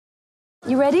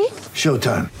You ready?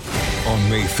 Showtime. On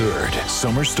May 3rd,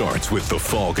 summer starts with The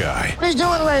Fall Guy. Let's do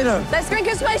it later. Let's drink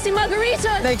a spicy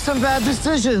margarita. Make some bad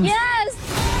decisions.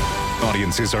 Yes!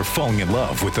 Audiences are falling in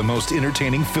love with the most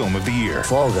entertaining film of the year.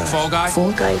 Fall Guy. Fall Guy?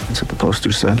 Fall Guy. That's what the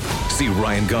poster said. See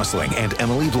Ryan Gosling and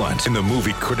Emily Blunt in the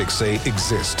movie critics say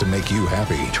exists to make you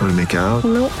happy. Trying to make it out?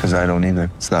 Nope. Because I don't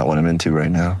either. It's not what I'm into right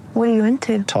now. What are you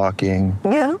into? Talking.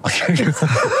 Yeah.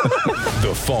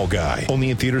 The Fall Guy.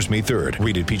 Only in theaters May 3rd.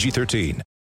 Rated PG-13.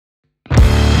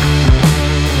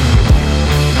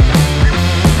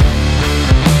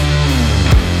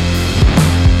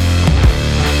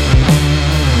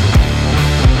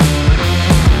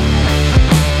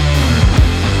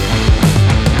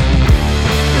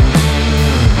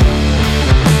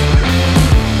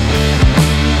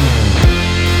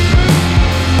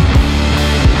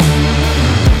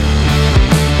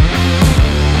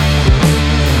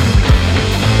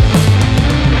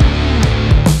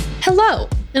 Hello,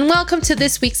 and welcome to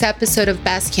this week's episode of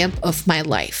Best Camp of My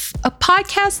Life, a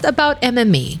podcast about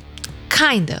MMA.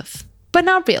 Kind of, but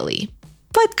not really.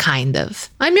 But kind of.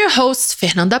 I'm your host,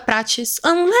 Fernanda Prates,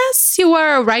 unless you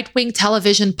are a right-wing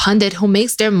television pundit who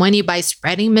makes their money by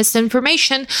spreading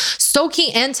misinformation,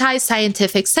 stoking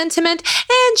anti-scientific sentiment,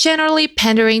 and generally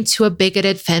pandering to a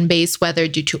bigoted fan base, whether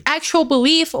due to actual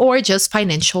belief or just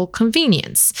financial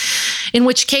convenience. In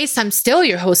which case, I'm still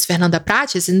your host, Fernanda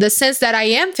Prates, in the sense that I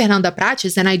am Fernanda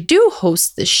Prates and I do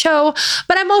host the show,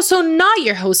 but I'm also not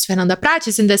your host, Fernanda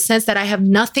Prates, in the sense that I have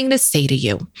nothing to say to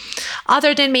you.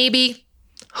 Other than maybe,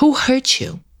 who hurt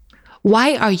you?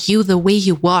 Why are you the way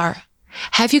you are?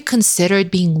 Have you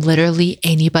considered being literally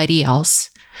anybody else?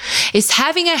 Is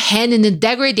having a hand in the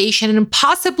degradation and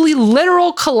possibly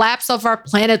literal collapse of our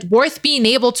planet worth being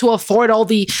able to afford all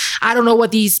the, I don't know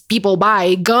what these people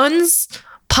buy, guns?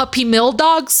 Puppy mill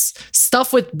dogs?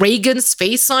 Stuff with Reagan's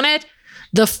face on it?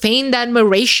 The feigned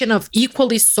admiration of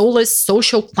equally soulless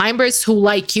social climbers who,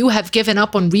 like you, have given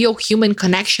up on real human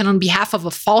connection on behalf of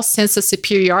a false sense of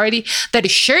superiority that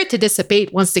is sure to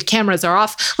dissipate once the cameras are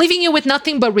off, leaving you with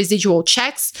nothing but residual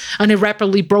checks, an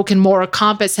irreparably broken moral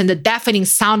compass, and the deafening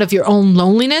sound of your own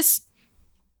loneliness?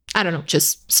 I don't know,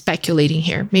 just speculating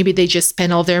here. Maybe they just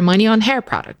spend all their money on hair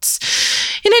products.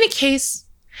 In any case,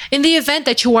 in the event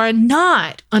that you are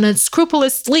not an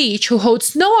unscrupulous leech who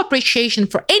holds no appreciation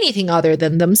for anything other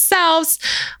than themselves,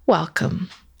 welcome.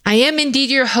 I am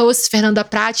indeed your host, Fernanda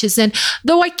Prates, and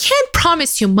though I can't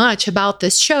promise you much about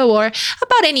this show or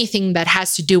about anything that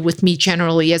has to do with me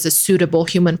generally as a suitable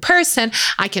human person,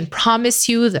 I can promise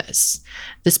you this.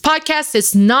 This podcast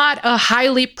is not a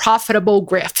highly profitable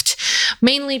grift,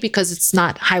 mainly because it's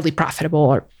not highly profitable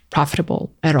or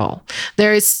profitable at all.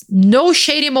 There is no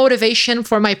shady motivation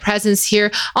for my presence here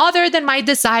other than my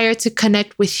desire to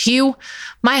connect with you,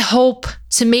 my hope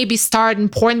to maybe start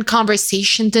important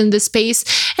conversations in this space,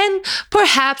 and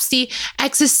perhaps the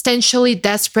existentially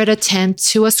desperate attempt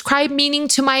to ascribe meaning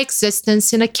to my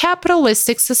existence in a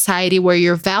capitalistic society where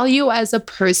your value as a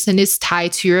person is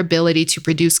tied to your ability to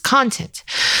produce content.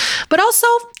 But also,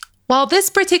 while this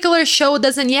particular show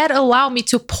doesn't yet allow me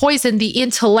to poison the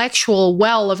intellectual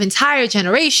well of entire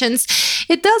generations,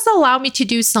 it does allow me to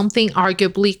do something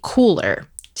arguably cooler,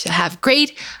 to have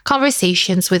great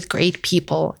conversations with great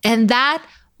people. And that,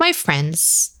 my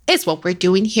friends, is what we're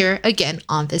doing here again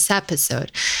on this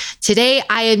episode. Today,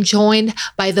 I am joined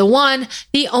by the one,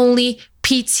 the only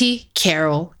P.T.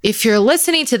 Carroll. If you're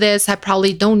listening to this, I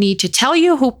probably don't need to tell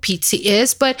you who P.T.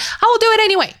 is, but I will do it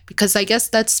anyway, because I guess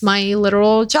that's my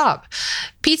literal job.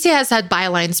 P.T. has had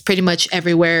bylines pretty much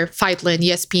everywhere, Fightland,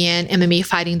 ESPN,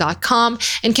 MMAfighting.com,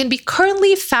 and can be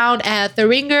currently found at The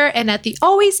Ringer and at the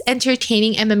always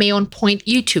entertaining MMA On Point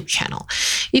YouTube channel.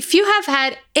 If you have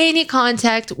had any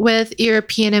contact with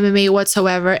European MMA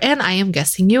whatsoever, and I am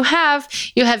guessing you have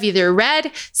either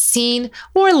read, seen,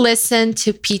 or listened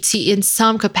to PT in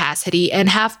some capacity and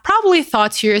have probably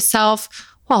thought to yourself,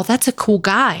 well, that's a cool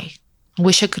guy. I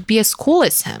wish I could be as cool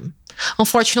as him.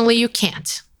 Unfortunately, you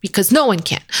can't, because no one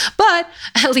can. But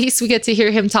at least we get to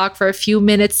hear him talk for a few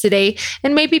minutes today,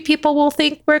 and maybe people will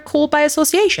think we're cool by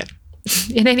association.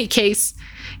 In any case,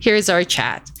 here's our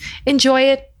chat. Enjoy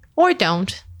it or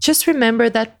don't. Just remember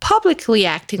that publicly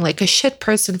acting like a shit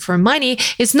person for money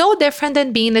is no different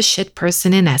than being a shit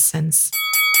person in essence.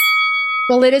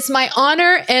 Well, it is my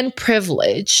honor and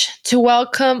privilege to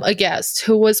welcome a guest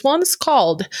who was once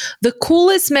called the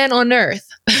coolest man on earth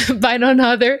by none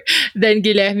other than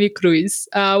Guilherme Cruz.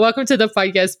 Welcome to the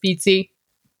podcast, PT.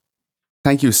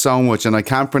 Thank you so much. And I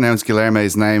can't pronounce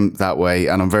Guilherme's name that way,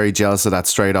 and I'm very jealous of that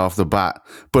straight off the bat.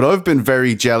 But I've been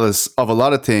very jealous of a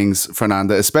lot of things,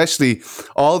 Fernanda, especially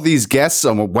all these guests.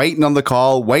 I'm waiting on the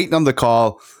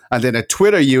call. and then a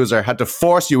Twitter user had to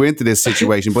force you into this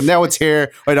situation. But now it's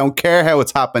here. I don't care how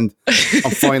it's happened.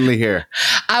 I'm finally here.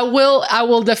 I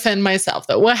will defend myself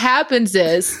though. What happens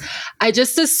is I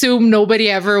just assume nobody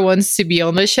ever wants to be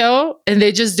on the show, and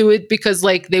they just do it because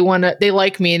like they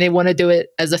like me and they want to do it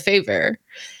as a favor.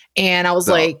 And I was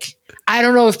like, I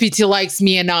don't know if PT likes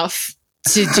me enough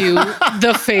to do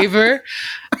the favor.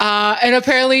 And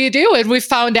apparently you do. And we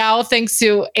found out thanks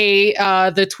to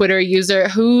the Twitter user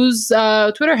whose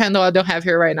Twitter handle I don't have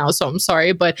here right now. So I'm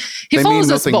sorry, but he follows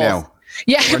us both. Now.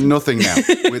 Yeah. We're nothing now.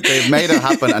 They've made it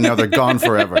happen and now they're gone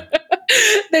forever.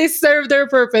 They serve their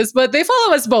purpose, but they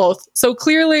follow us both. So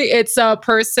clearly it's a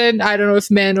person, I don't know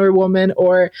if man or woman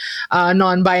or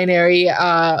non-binary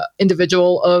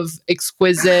individual of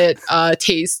exquisite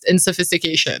taste and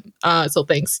sophistication. So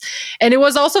thanks. And it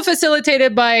was also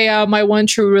facilitated by my one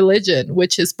true religion,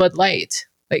 which is Bud Light.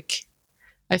 Like,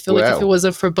 I feel like if it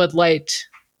wasn't for Bud Light,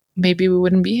 maybe we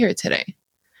wouldn't be here today.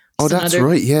 Oh, that's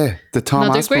right. Yeah. The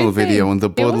Tom Aspinall video and the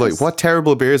Bud Light. What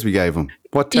terrible beers we gave him.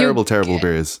 What terrible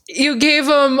beers. You gave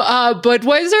him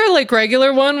Budweiser, like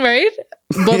regular one, right?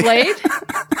 Bud Light?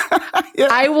 Yeah.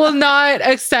 I will not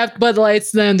accept Bud Light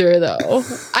slander, though.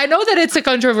 I know that it's a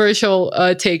controversial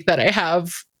take that I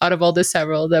have out of all the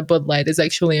several, that Bud Light is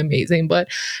actually amazing, but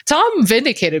Tom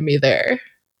vindicated me there.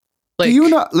 Like, do you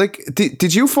not, like,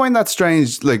 did you find that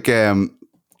strange, like, the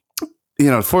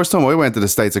first time I went to the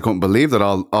States, I couldn't believe that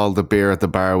all the beer at the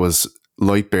bar was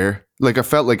light beer. Like, I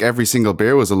felt like every single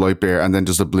beer was a light beer and then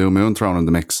just a Blue Moon thrown in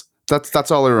the mix.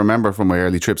 That's all I remember from my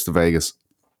early trips to Vegas.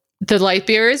 The light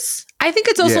beers? I think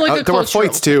it's also like a there cultural. Were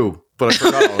fights too, but I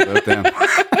forgot all about them.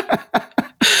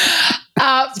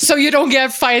 So you don't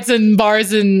get fights in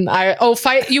bars and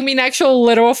fight? You mean actual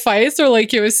literal fights or like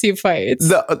UFC fights?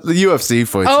 The UFC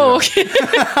fights. Oh, okay.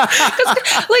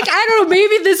 Like, I don't know,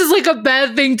 maybe this is like a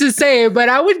bad thing to say, but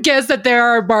I would guess that there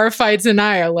are bar fights in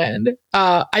Ireland.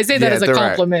 I say that as a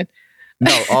compliment.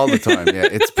 No, all the time. Yeah,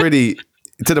 it's pretty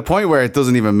to the point where it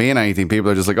doesn't even mean anything. People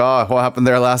are just like, "Oh, what happened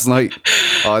there last night?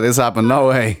 Oh, this happened. No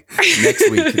way. Next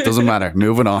week, it doesn't matter.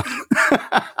 Moving on."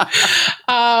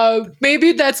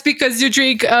 Maybe that's because you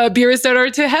drink beers that are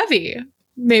too heavy.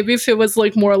 Maybe if it was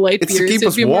like more light beers,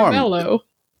 it'd be more mellow.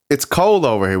 It's cold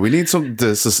over here. We need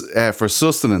something for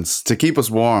sustenance to keep us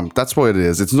warm. That's what it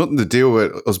is. It's nothing to do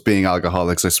with us being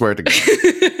alcoholics. I swear to God.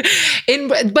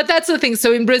 But that's the thing.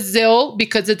 So in Brazil,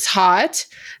 because it's hot,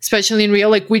 especially in Rio,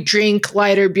 like we drink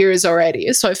lighter beers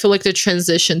already. So I feel like the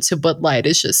transition to Bud Light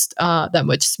is just that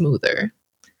much smoother.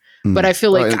 But I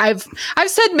feel like I've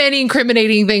said many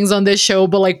incriminating things on this show,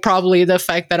 but like probably the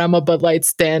fact that I'm a Bud Light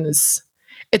stan is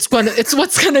it's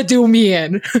what's gonna do me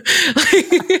in.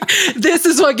 This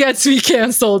is what gets me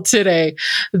canceled today.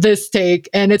 This take,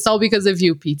 and it's all because of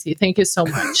you, PT. Thank you so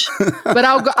much. But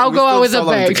I'll go out with a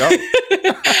bang.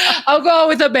 I'll go out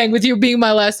with a bang with you being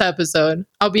my last episode.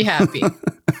 I'll be happy.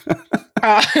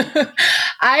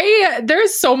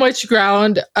 There's so much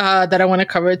ground that I want to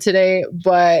cover today,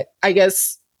 but I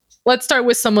guess let's start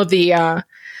with some of the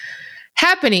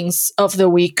happenings of the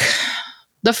week.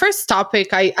 The first topic,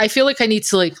 I feel like I need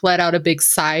to like let out a big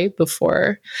sigh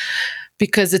before,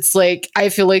 because it's like, I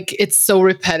feel like it's so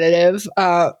repetitive.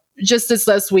 Just this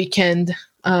last weekend,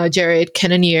 Jared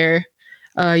Cannonier,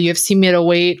 UFC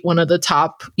middleweight, one of the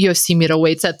top UFC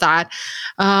middleweights at that,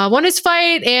 won his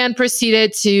fight and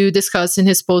proceeded to discuss in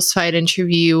his post-fight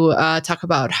interview, talk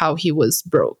about how he was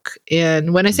broke.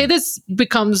 And when I say this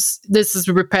is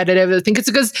repetitive, I think it's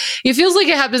because it feels like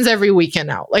it happens every weekend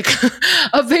now. Like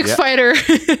a big fighter,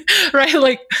 right?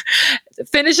 Like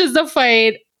finishes the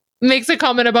fight, makes a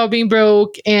comment about being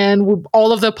broke, and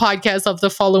all of the podcasts of the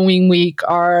following week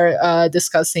are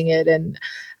discussing it. And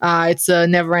it's a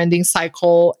never-ending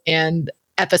cycle, and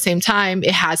at the same time, it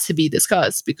has to be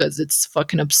discussed because it's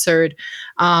fucking absurd.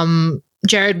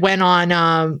 Jared went on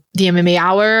the MMA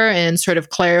Hour and sort of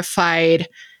clarified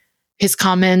his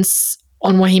comments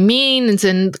on what he means,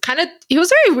 and kind of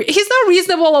he's not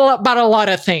reasonable about a lot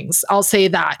of things. I'll say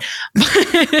that.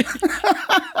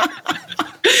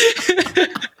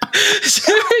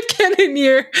 Jared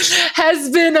Cannonier has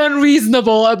been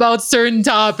unreasonable about certain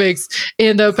topics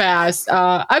in the past.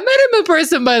 I met him in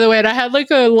person, by the way, and I had like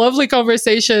a lovely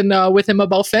conversation with him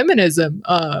about feminism,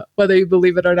 whether you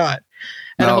believe it or not.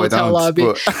 At a hotel lobby.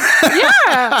 Yeah,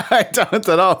 I don't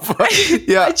at all.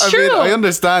 Yeah, it's true. I mean, I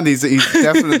understand he's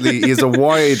a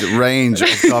wide range of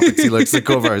topics he likes to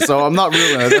cover, so I'm not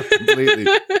ruling it out completely.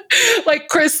 Like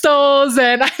crystals,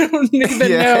 and I don't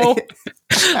even know,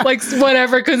 like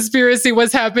whatever conspiracy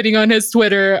was happening on his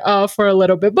Twitter for a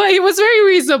little bit. But he was very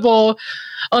reasonable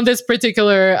on this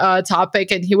particular topic,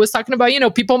 and he was talking about,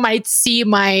 people might see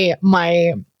my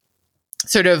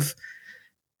sort of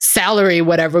salary,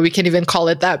 whatever, we can even call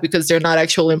it that because they're not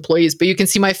actual employees, but you can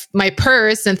see my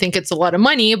purse and think it's a lot of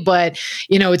money, but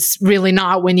it's really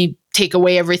not when you take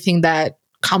away everything that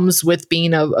comes with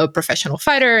being a professional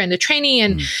fighter and a trainee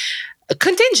and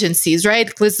contingencies, right?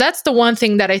 Because that's the one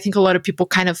thing that I think a lot of people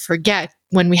kind of forget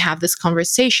when we have this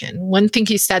conversation. One thing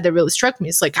he said that really struck me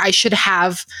is like, I should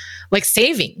have like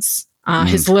savings.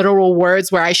 His literal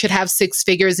words where I should have 6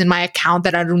 figures in my account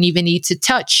that I don't even need to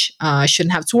touch. I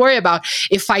shouldn't have to worry about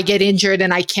if I get injured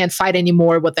and I can't fight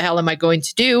anymore, what the hell am I going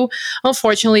to do?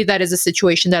 Unfortunately, that is a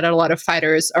situation that a lot of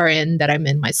fighters are in, that I'm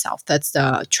in myself. That's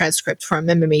the transcript from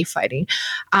MMA fighting.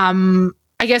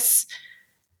 I guess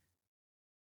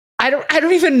I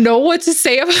don't even know what to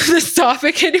say about this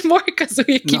topic anymore because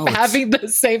we keep having the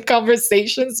same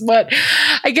conversations. But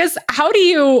I guess how do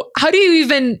you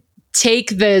even take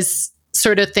this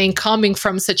sort of thing coming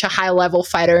from such a high level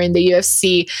fighter in the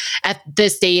UFC at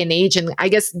this day and age? And I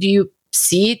guess, do you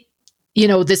see,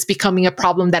 this becoming a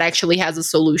problem that actually has a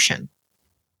solution?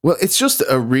 Well, it's just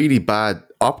a really bad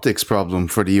optics problem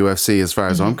for the UFC as far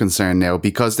as I'm concerned now,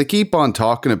 because they keep on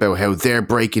talking about how they're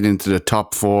breaking into the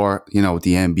top 4, the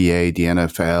NBA, the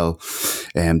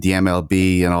NFL, the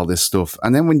MLB and all this stuff.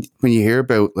 And then when you hear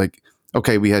about like,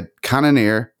 okay, we had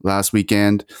Cannonier last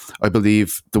weekend. I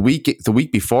believe the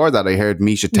week before that, I heard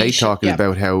Miesha Tate talking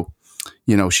about how,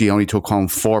 she only took home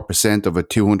 4% of a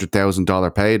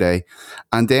 $200,000 payday.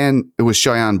 And then it was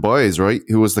Cheyenne Boys, right,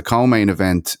 who was the co-main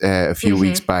event a few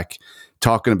weeks back,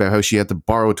 talking about how she had to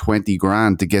borrow 20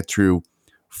 grand to get through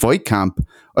fight camp.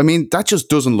 I mean, that just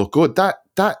doesn't look good. That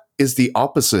is the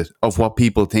opposite of what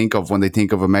people think of when they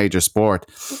think of a major sport.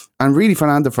 And really,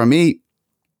 Fernando, for me,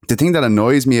 the thing that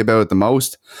annoys me about it the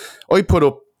most, I put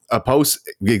up a post,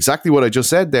 exactly what I just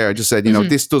said there. I just said,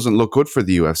 this doesn't look good for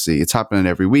the UFC. It's happening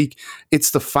every week.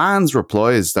 It's the fans'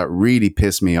 replies that really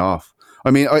piss me off.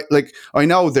 I mean, I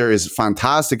know there is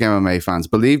fantastic MMA fans.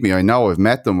 Believe me, I know. I've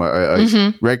met them.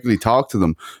 I regularly talk to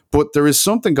them. But there is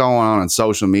something going on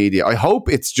social media. I hope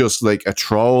it's just like a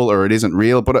troll or it isn't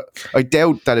real. But I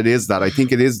doubt that it is that. I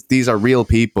think it is. These are real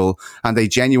people, and they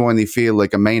genuinely feel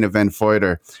like a main event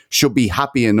fighter should be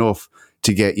happy enough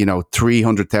to get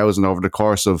 300,000 over the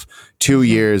course of 2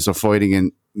 years of fighting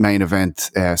in main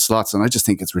event slots. And I just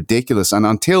think it's ridiculous. And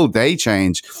until they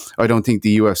change, I don't think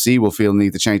the UFC will feel the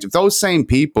need to change. If those same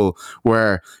people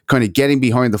were kind of getting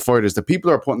behind the fighters, the people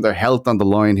who are putting their health on the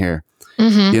line here,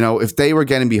 if they were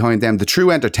getting behind them, the true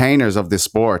entertainers of this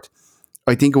sport,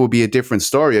 I think it would be a different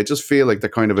story. I just feel like they're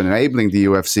kind of enabling the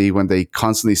UFC when they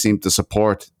constantly seem to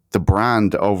support the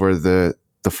brand over the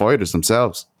fighters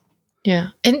themselves. Yeah.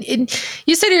 And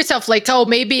you said to yourself, like, oh,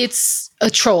 maybe it's a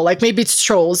troll, like maybe it's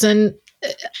trolls. And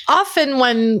often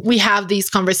when we have these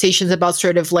conversations about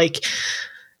sort of like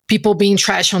people being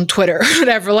trash on Twitter or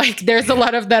whatever, like there's a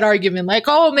lot of that argument, like,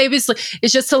 oh, maybe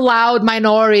it's just a loud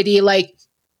minority, like.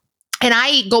 And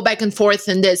I go back and forth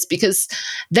in this because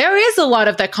there is a lot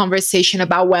of that conversation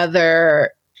about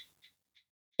whether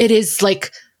it is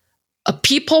like a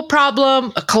people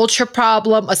problem, a culture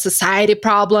problem, a society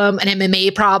problem, an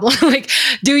MMA problem. Like,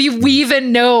 we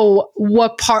even know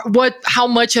how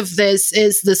much of this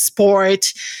is the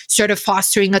sport sort of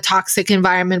fostering a toxic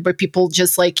environment where people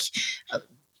just like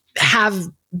have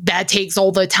bad takes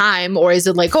all the time? Or is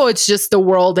it like, oh, it's just the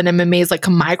world and MMA is like a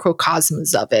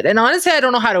microcosmos of it? And honestly, I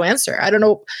don't know how to answer. I don't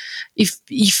know if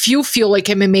you feel like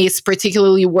MMA is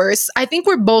particularly worse. I think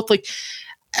we're both like,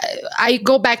 I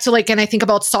go back to like, and I think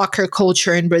about soccer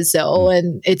culture in Brazil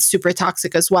and it's super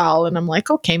toxic as well. And I'm like,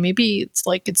 okay, maybe it's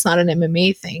like, it's not an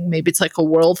MMA thing. Maybe it's like a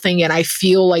world thing. And I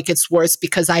feel like it's worse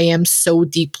because I am so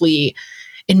deeply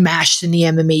enmeshed in the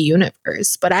MMA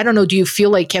universe. But I don't know, do you feel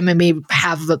like MMA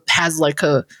has like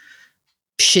a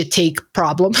shit take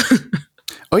problem?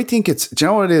 I think do you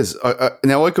know what it is?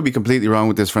 Now, I could be completely wrong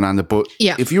with this, Fernanda, but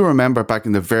if you remember back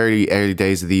in the very early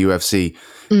days of the UFC,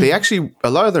 they actually, a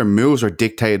lot of their moves are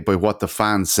dictated by what the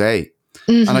fans say.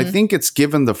 And I think it's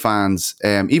given the fans,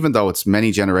 even though it's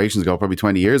many generations ago, probably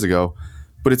 20 years ago,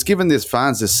 but it's given these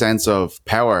fans this sense of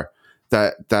power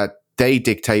that they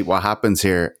dictate what happens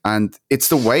here. And it's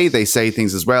the way they say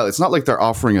things as well. It's not like they're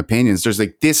offering opinions. There's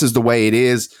like, this is the way it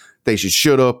is. They should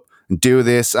shut up and do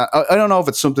this. I don't know if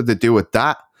it's something to do with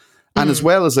that. And as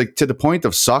well as like to the point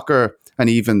of soccer, and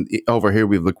even over here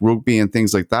we have like rugby and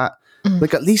things like that.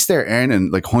 Like at least they're earning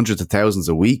like hundreds of thousands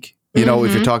a week. You know,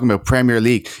 if you're talking about Premier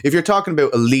League, if you're talking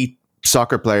about elite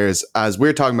soccer players, as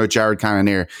we're talking about Jared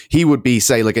Cannonier, he would be,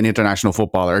 say, like an international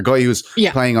footballer, a guy who's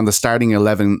playing on the starting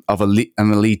 11 of an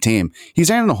elite team.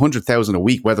 He's earning 100,000 a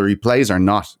week, whether he plays or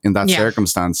not in that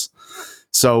circumstance.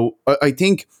 So I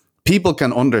think people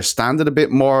can understand it a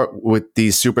bit more with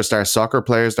these superstar soccer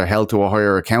players. They're held to a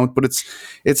higher account, but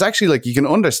it's actually like you can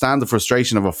understand the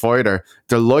frustration of a fighter.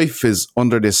 Their life is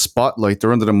under this spotlight.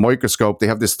 They're under the microscope. They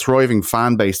have this thriving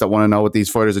fan base that want to know what these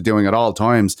fighters are doing at all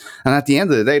times. And at the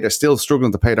end of the day, they're still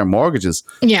struggling to pay their mortgages.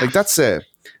 Yeah. Like that's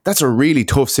a really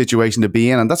tough situation to be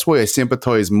in. And that's why I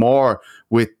sympathize more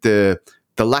with the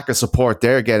lack of support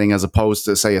they're getting as opposed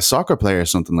to, say, a soccer player or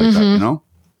something like that, you know?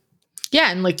 Yeah,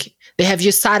 and like they have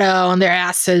USADA on their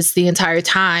asses the entire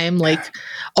time, like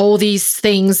all these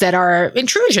things that are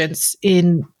intrusions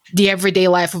in the everyday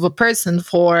life of a person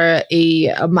for a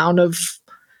amount of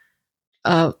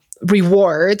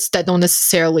rewards that don't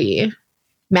necessarily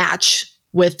match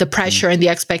with the pressure and the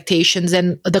expectations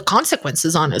and the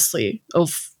consequences, honestly,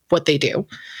 of what they do.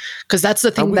 Because that's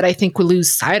the thing that I think we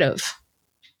lose sight of.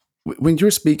 When you're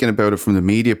speaking about it from the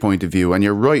media point of view, and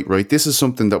you're right? This is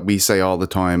something that we say all the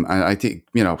time. And I think,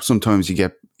 sometimes you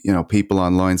get, people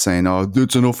online saying, oh,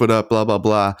 it's enough of that, blah, blah,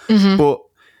 blah. But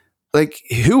like,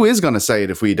 who is going to say it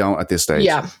if we don't at this stage?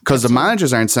 Yeah. Because the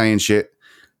managers aren't saying shit.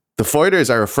 The fighters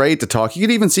are afraid to talk. You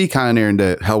could even see Cannonier in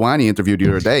the Helwani interview the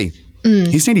other day.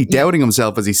 He's nearly doubting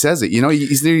himself as he says it.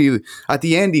 He's nearly, at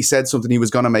the end, he said something, he was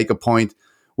going to make a point.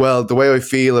 Well, the way I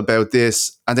feel about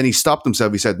this, and then he stopped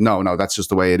himself. He said, "No, that's just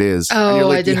the way it is." Oh, and you're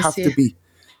like, I didn't you have see to be,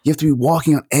 you have to be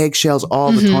walking on eggshells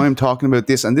all the time, talking about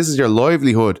this, and this is your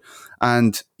livelihood,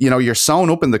 and you're sewn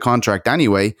up in the contract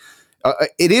anyway.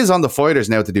 It is on the fighters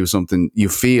now to do something. You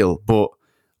feel, but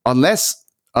unless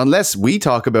we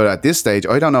talk about it at this stage,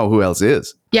 I don't know who else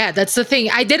is. Yeah, that's the thing.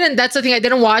 I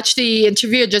didn't watch the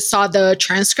interview. I just saw the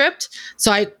transcript.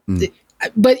 So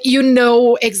but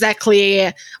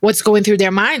exactly what's going through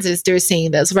their minds as they're saying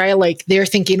this, right? Like they're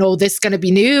thinking, oh, this is going to be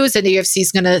news and the UFC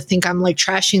is going to think I'm like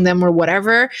trashing them or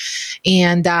whatever.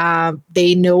 And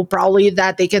they know probably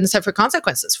that they can suffer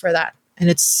consequences for that. And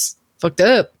it's fucked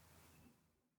up.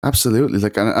 Absolutely.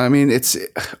 Like, I mean,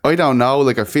 I don't know.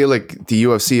 Like, I feel like the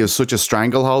UFC has such a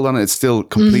stranglehold on it. It's still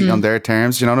completely on their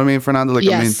terms. You know what I mean, Fernando? Like,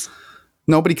 yes. I mean,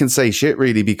 nobody can say shit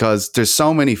really because there's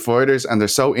so many fighters and they're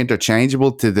so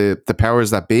interchangeable to the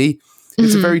powers that be.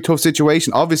 It's a very tough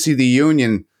situation. Obviously, the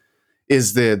union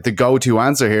is the go-to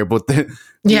answer here, but the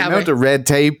amount of red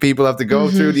tape people have to go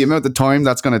through, the amount of time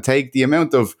that's going to take, the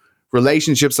amount of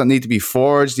relationships that need to be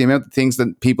forged, the amount of things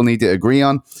that people need to agree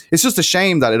on. It's just a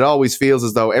shame that it always feels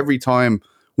as though every time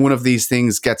one of these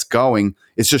things gets going,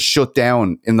 it's just shut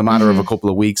down in the matter of a couple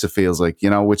of weeks, it feels like,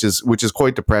 which is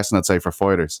quite depressing, I'd say, for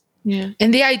fighters. Yeah.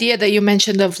 And the idea that you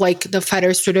mentioned of like the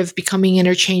fighters sort of becoming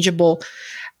interchangeable,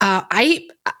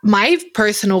 my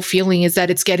personal feeling is that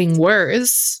it's getting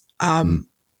worse,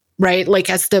 right? Like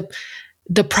as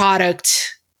the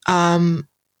product,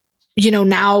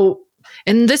 now,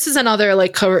 and this is another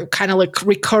like kind of like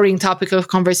recurring topic of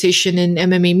conversation in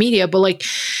MMA media, but like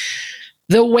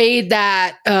the way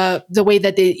that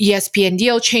the ESPN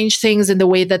deal changed things and the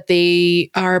way that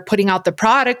they are putting out the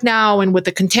product now and with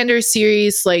the Contender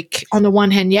series, like on the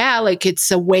one hand, like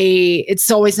it's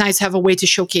always nice to have a way to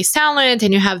showcase talent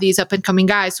and you have these up and coming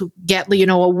guys who get,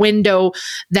 a window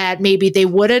that maybe they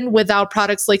wouldn't without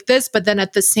products like this. But then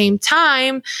at the same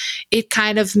time, it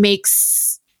kind of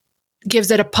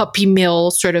gives it a puppy mill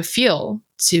sort of feel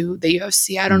to the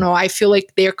UFC. I don't know. I feel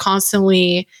like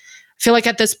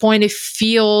at this point, it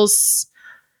feels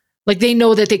like they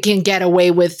know that they can get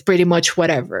away with pretty much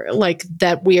whatever, like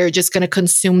that we are just going to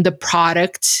consume the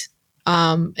product.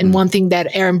 And one thing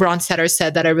that Aaron Bronstetter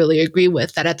said that I really agree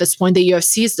with, that at this point, the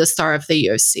UFC is the star of the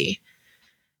UFC.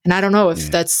 And I don't know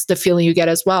if that's the feeling you get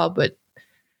as well, but.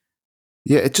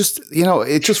 Yeah, it just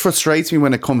frustrates me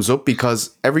when it comes up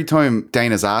because every time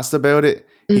Dana's asked about it,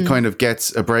 he kind of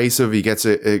gets abrasive, he gets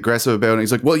aggressive about it.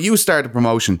 He's like, well, you start a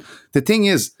promotion. The thing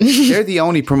is, they're the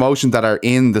only promotion that are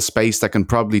in the space that can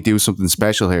probably do something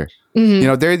special here.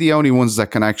 They're the only ones that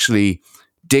can actually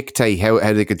dictate how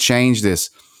they could change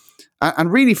this.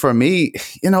 And really for me,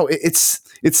 it's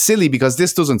silly because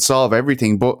this doesn't solve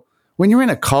everything. But when you're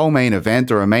in a co-main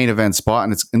event or a main event spot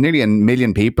and it's nearly 1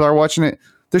 million people are watching it,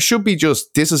 there should be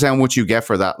just, this is how much you get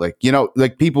for that. Like,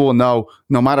 like people will know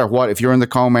no matter what, if you're in the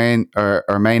co-main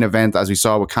or main event, as we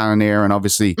saw with Cannonier and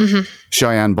obviously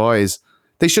Cheyenne Boys,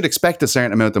 they should expect a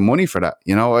certain amount of money for that.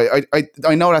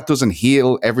 I know that doesn't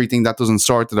heal everything, that doesn't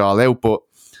sort it all out, but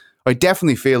I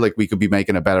definitely feel like we could be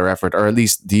making a better effort, or at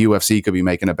least the UFC could be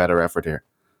making a better effort here.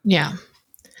 Yeah.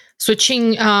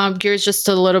 Switching gears just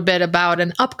a little bit about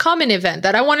an upcoming event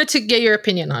that I wanted to get your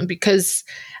opinion on because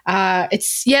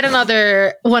it's yet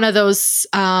another one of those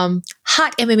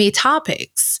hot MMA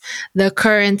topics. The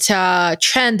current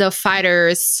trend of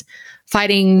fighters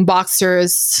fighting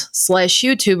boxers /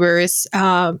 YouTubers.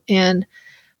 And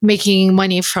making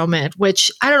money from it,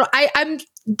 which I don't know. I'm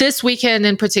this weekend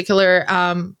in particular,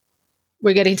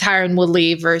 we're getting Tyron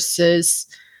Woodley versus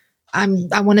I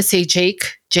want to say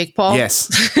Jake Paul. Yes.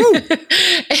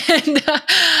 And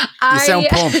You sound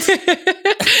pumped.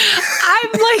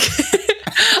 I'm like,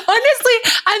 honestly,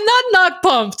 I'm not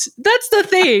pumped. That's the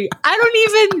thing. I don't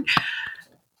even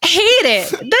hate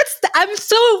it. I'm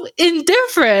so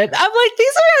indifferent. I'm like,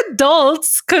 these are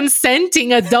adults,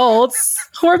 consenting adults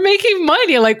who are making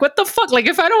money. Like, what the fuck? Like,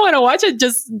 if I don't want to watch it,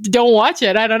 just don't watch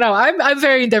it. I don't know. I'm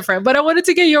very indifferent. But I wanted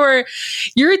to get your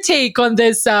take on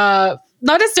this.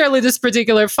 Not necessarily this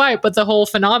particular fight, but the whole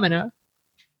phenomena.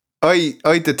 I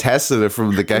detested it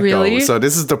from the get-go. Really? So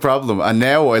this is the problem. And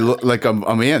now I look like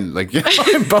I'm in. Like,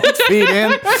 I'm both feet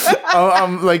in.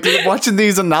 I'm like watching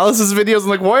these analysis videos. I'm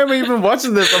like, why am I even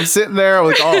watching this? I'm sitting there I'm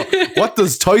like, oh, what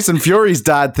does Tyson Fury's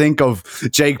dad think of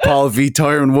Jake Paul v.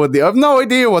 Tyron Woodley? I have no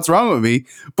idea what's wrong with me,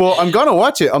 but I'm going to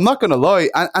watch it. I'm not going to lie.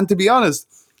 And to be honest,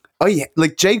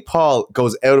 like Jake Paul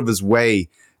goes out of his way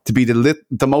to be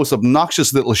the most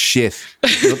obnoxious little shit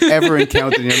you've ever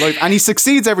encountered in your life. And he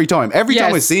succeeds every time. Every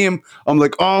time I see him, I'm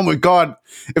like, oh my God,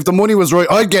 if the money was right,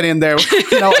 I'd get in there,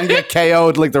 and get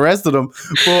KO'd like the rest of them.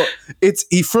 But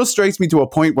he frustrates me to a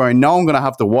point where I know I'm going to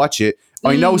have to watch it.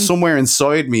 I know somewhere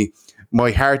inside me, my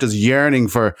heart is yearning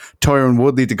for Tyron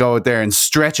Woodley to go out there and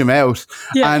stretch him out.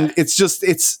 Yeah. And it's just,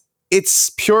 it's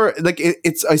pure, like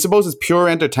I suppose it's pure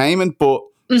entertainment, but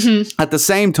at the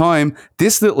same time,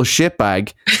 this little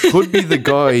shitbag could be the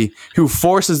guy who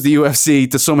forces the UFC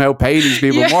to somehow pay these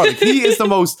people more. Like, he is the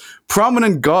most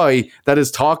prominent guy that is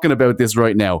talking about this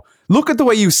right now. Look at the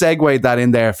way you segued that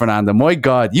in there, Fernanda. My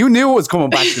God, you knew it was coming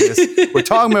back to this. We're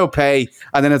talking about pay,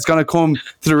 and then it's going to come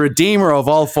to the redeemer of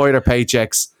all fighter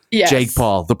paychecks. Yes. Jake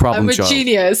Paul, the problem child. I'm a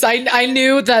genius. I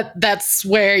knew that's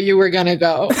where you were going to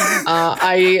go.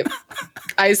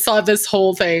 I saw this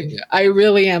whole thing. I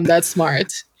really am that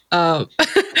smart.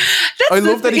 I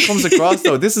love that he comes across,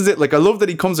 though. This is it. Like, I love that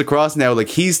he comes across now like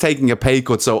he's taking a pay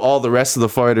cut so all the rest of the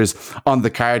fighters on the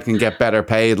card can get better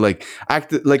paid. Like,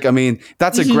 I mean,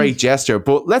 that's a great gesture.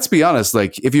 But let's be honest,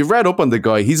 like, if you've read up on the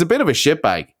guy, he's a bit of a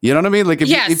shitbag. You know what I mean? Like, if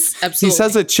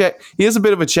absolutely. He has a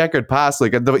bit of a checkered past.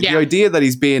 Like, the idea that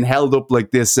he's being held up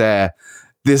like this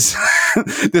this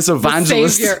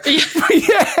evangelist. Yeah.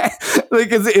 Like,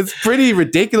 it's pretty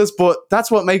ridiculous, but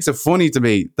that's what makes it funny to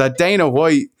me. That Dana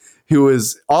White, who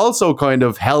is also kind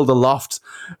of held aloft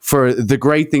for the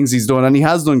great things he's done, and he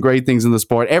has done great things in the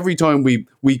sport. Every time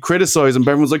we criticize him,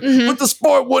 everyone's like, but the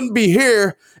sport wouldn't be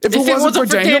here if it wasn't for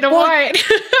Dana White.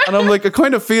 And I'm like, it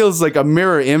kind of feels like a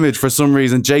mirror image for some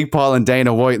reason, Jake Paul and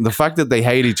Dana White, and the fact that they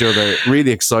hate each other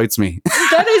really excites me.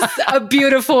 That is a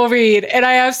beautiful read, and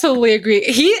I absolutely agree.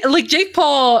 Jake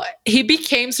Paul, he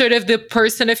became sort of the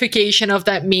personification of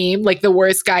that meme, like the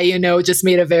worst guy you know just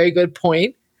made a very good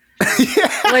point.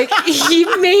 Like, he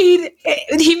made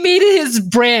it his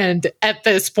brand at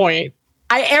this point.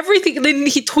 Everything. Then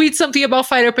he tweets something about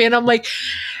fighter pay, and I'm like,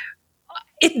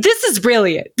 this is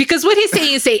brilliant, because what he's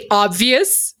saying is A,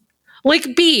 obvious,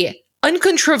 like B,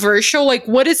 uncontroversial. Like,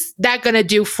 what is that gonna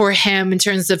do for him in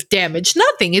terms of damage?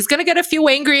 Nothing. He's gonna get a few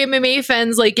angry MMA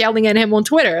fans like yelling at him on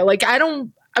Twitter. Like,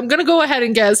 I'm gonna go ahead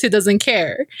and guess he doesn't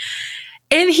care.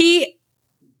 And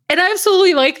I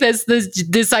absolutely like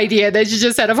this idea that you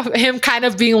just said of him kind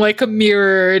of being like a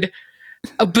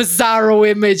bizarro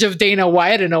image of Dana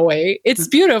White in a way. It's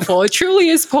beautiful. It truly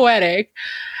is poetic.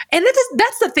 And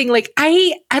that's the thing. Like,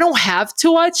 I don't have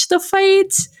to watch the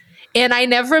fight, and I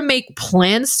never make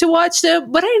plans to watch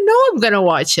them, but I know I'm going to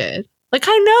watch it. Like,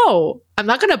 I know. I'm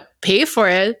not going to pay for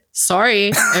it.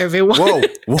 Sorry, everyone. Whoa.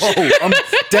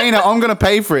 Dana, I'm going to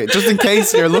pay for it. Just in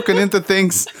case you're looking into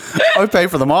things, I pay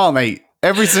for them all, mate.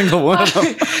 Every single one of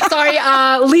them. Sorry,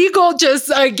 legal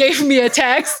just gave me a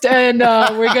text, and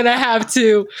we're going to have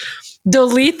to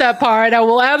delete that part. I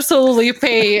will absolutely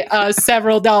pay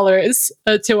several dollars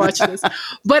to watch this.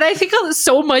 But I think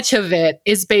so much of it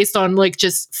is based on like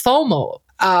just FOMO.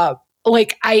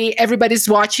 Everybody's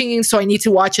watching, so I need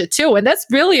to watch it too. And that's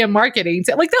really a marketing.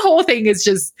 Like, the whole thing is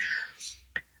just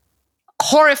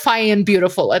horrifying and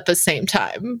beautiful at the same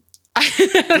time.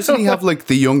 Doesn't he have like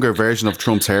the younger version of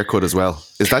Trump's haircut as well?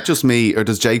 Is that just me, or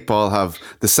does Jake Paul have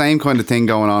the same kind of thing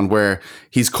going on where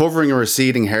he's covering a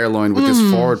receding hairline with this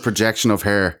forward projection of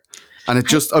hair? And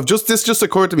this just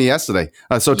occurred to me yesterday.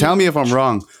 So tell me if I'm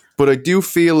wrong, but I do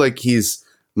feel like he's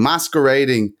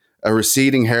masquerading a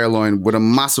receding hairline with a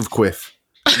massive quiff,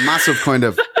 a massive kind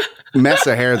of mess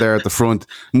of hair there at the front,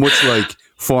 much like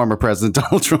former President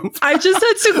Donald Trump. I just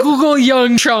had to Google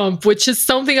young Trump, which is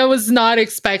something I was not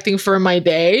expecting for my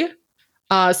day.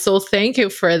 So thank you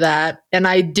for that. And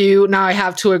I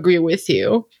have to agree with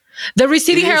you. The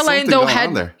receding There is hairline, something though, going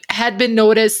on there. had been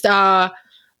noticed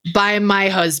by my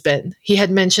husband. He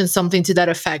had mentioned something to that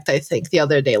effect, I think, the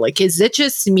other day. Like, is it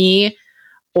just me,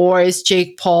 or is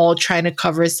Jake Paul trying to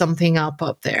cover something up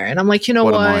there? And I'm like, you know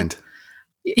What what? a mind.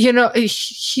 You know,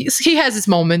 he has his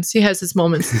moments.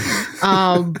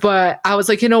 But I was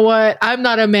like, you know what? I'm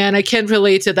not a man. I can't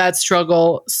relate to that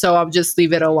struggle. So I'll just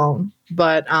leave it alone.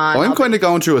 But I'm kind of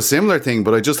going through a similar thing,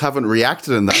 but I just haven't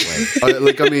reacted in that way.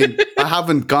 I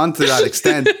haven't gone to that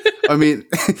extent. I mean,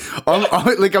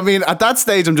 at that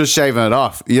stage, I'm just shaving it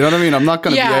off. You know what I mean? I'm not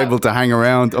going to be able to hang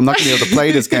around. I'm not going to be able to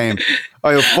play this game.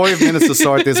 I have 5 minutes to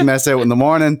sort this mess out in the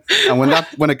morning, and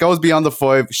when it goes beyond the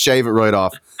 5, shave it right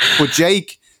off. But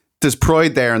Jake, there's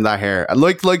pride there in that hair. And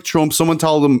like Trump, someone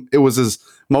told him it was his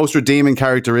most redeeming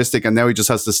characteristic, and now he just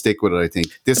has to stick with it. I think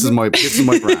this is my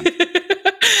brand.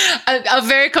 A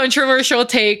very controversial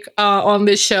take on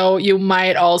this show. You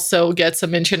might also get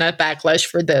some internet backlash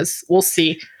for this. We'll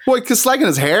see. What? Because slagging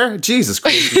his hair? Jesus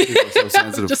Christ, people are so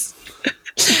sensitive.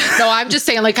 No, I'm just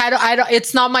saying, like, I don't.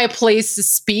 It's not my place to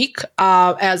speak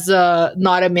as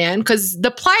not a man, because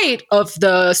the plight of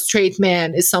the straight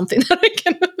man is something that I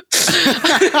can.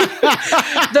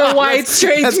 The white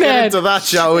straight Let's man. get into that,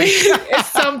 shall we? It's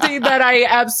something that I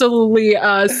absolutely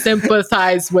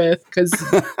sympathize with, because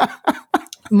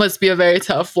must be a very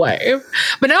tough life.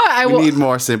 But now We need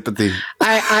more sympathy.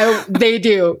 They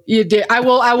do. You do. I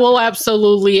will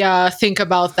absolutely think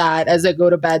about that as I go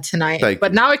to bed tonight.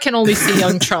 But now I can only see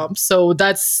young Trump, so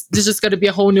this is just going to be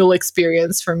a whole new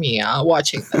experience for me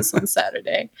watching this on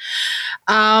Saturday.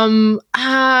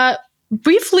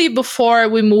 Briefly before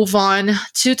we move on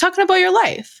to talking about your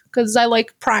life, because I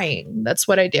like prying. That's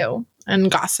what I do,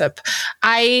 and gossip.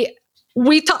 I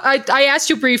asked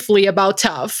you briefly about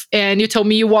Tough, and you told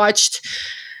me you watched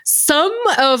some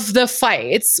of the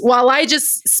fights while I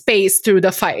just spaced through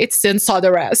the fights and saw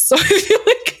the rest. So I feel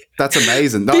like that's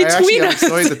amazing. No, I'm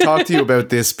excited to talk to you about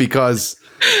this because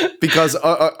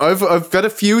I've got a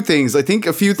few things. I think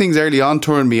a few things early on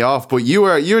turned me off, but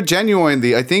you're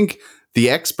genuinely, I think, the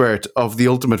expert of The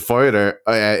Ultimate Fighter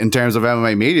in terms of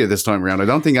MMA media this time around. I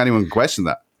don't think anyone can question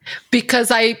that.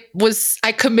 Because I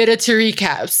committed to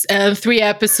recaps, and 3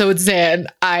 episodes in,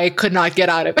 I could not get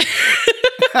out of it.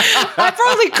 I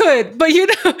probably could, but you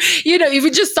know,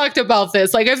 we just talked about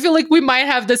this. Like, I feel like we might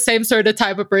have the same sort of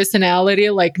type of personality.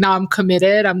 Like, now I'm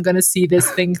committed. I'm going to see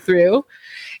this thing through.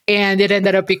 And it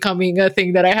ended up becoming a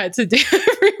thing that I had to do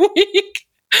every week.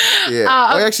 Yeah,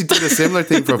 I actually did a similar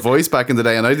thing for Voice back in the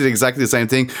day, and I did exactly the same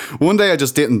thing. One day I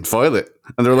just didn't file it,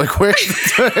 and they were like, where's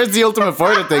the Ultimate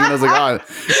Fighter thing? And I was like, oh,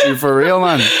 you for real,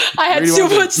 man? I had too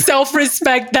much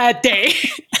self-respect that day.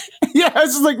 Yeah, I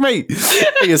was just like, mate,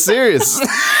 are you serious?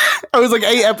 I was like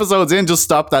 8 episodes in, just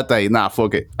stop that day. Nah,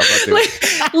 fuck it.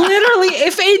 Like, literally,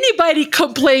 if anybody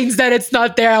complains that it's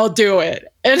not there, I'll do it.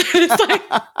 And it's like,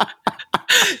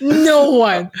 no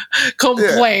one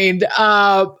complained.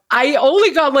 Yeah. I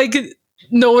only got like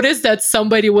noticed that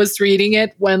somebody was reading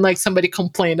it when like somebody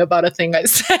complained about a thing I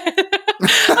said. I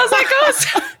was like, oh.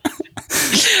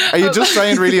 Are you just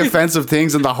saying really offensive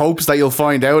things in the hopes that you'll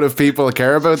find out if people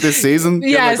care about this season?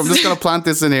 Yes. Like, I'm just going to plant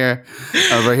this in here.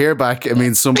 And if I hear back, it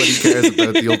means somebody cares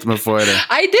about The Ultimate Fighter.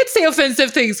 I did say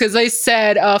offensive things because I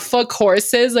said, fuck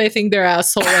horses. I think they're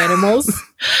asshole animals.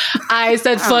 I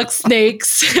said, fuck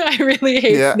snakes. I really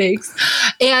hate snakes.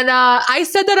 And I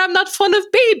said that I'm not fond of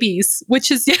babies,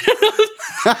 which is,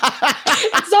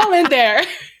 it's all in there.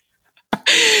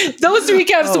 Those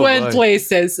recaps went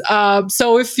places.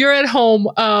 So if you're at home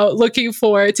looking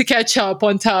to catch up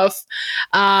on Tough,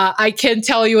 I can't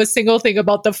tell you a single thing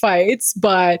about the fights,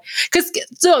 but because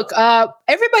look,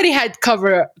 everybody had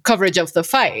coverage of the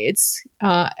fights.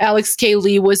 Alex K.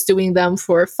 Lee was doing them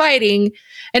for fighting,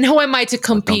 and who am I to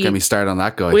compete? Don't get me started on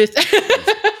that guy. With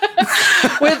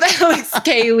Alex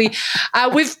K. Lee.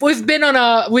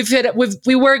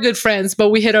 We were good friends, but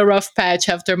we hit a rough patch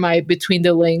after my Between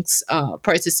the Links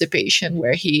participation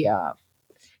where he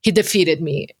defeated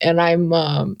me, and I'm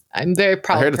very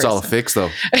proud. I heard it's all fixed though.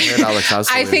 I heard Alex has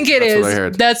to I win. think it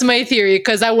is. That's my theory,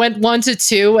 because I went 1 to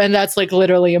 2, and that's like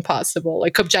literally impossible.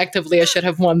 Like objectively, I should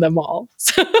have won them all.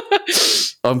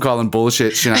 I'm calling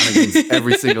bullshit shenanigans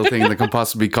every single thing that can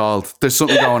possibly be called. There's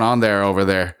something going on over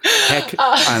there. Heck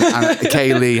and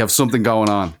Kay Lee have something going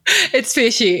on. It's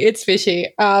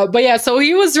fishy. But yeah, so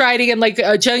he was writing, and like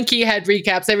Junkie had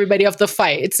recaps everybody of the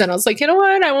fights, and I was like, you know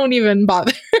what? I won't even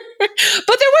bother. But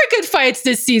there were good fights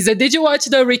this season. Did you watch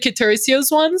the Ricky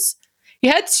Tercios ones? He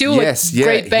had 2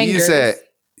 great bangers.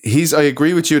 I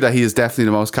agree with you that he is definitely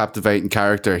the most captivating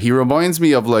character. He reminds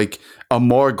me of like a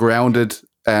more grounded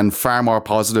and far more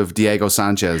positive Diego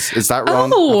Sanchez. Is that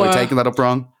wrong? Oh. Have I taken that up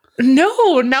wrong?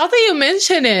 No, now that you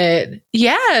mention it,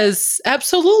 yes,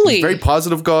 absolutely. Very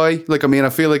positive guy. Like, I mean, I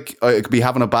feel like I could be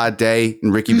having a bad day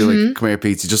and Ricky be like, come here,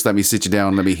 Pete, just let me sit you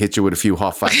down, let me hit you with a few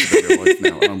hot facts about your life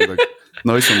now. And I'll be like,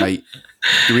 nice one, mate.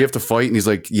 Do we have to fight? And he's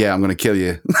like, yeah, I'm going to kill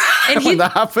you. And when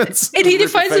that happens. And he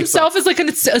defines himself as like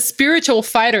a spiritual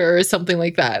fighter or something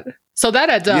like that. So that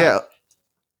adds up. Yeah.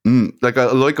 Like, I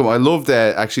like him. I love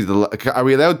that, actually. Are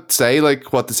we allowed to say,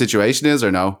 like, what the situation is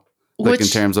or no? Like, in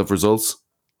terms of results?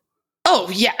 Oh,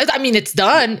 yeah. I mean, it's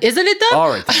done. Isn't it done? All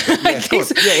right.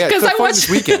 Yeah, because I watched this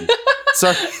weekend.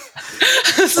 Sorry.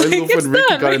 I love when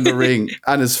Ricky got in the ring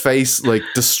and his face like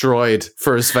destroyed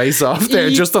for his face off there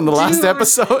just on the last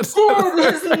episode.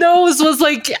 His nose was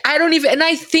like, I don't even, and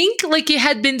I think like it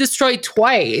had been destroyed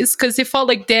twice because he fought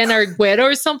like Dan Argueta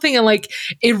or something and like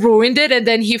it ruined it. And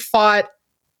then he fought,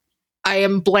 I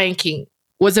am blanking.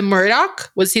 Was it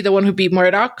Murdoch? Was he the one who beat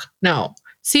Murdoch? No.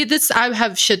 See, I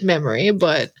have shit memory,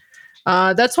 but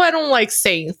that's why I don't like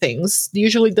saying things.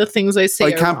 Usually the things I say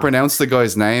I can't pronounce the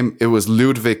guy's name. It was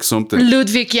Ludwig something.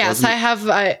 Ludwig, yes. I have,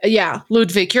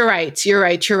 Ludwig. You're right.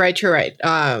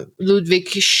 Ludwig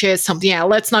shit something. Yeah,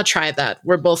 let's not try that.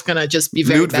 We're both going to just be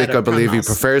very Ludwig, bad at I believe pronouns.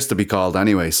 he prefers to be called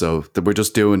anyway, so we're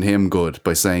just doing him good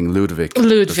by saying Ludwig.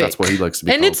 That's what he likes to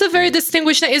be called. And it's a very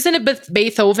distinguished name. Isn't it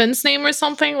Beethoven's name or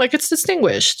something? Like, it's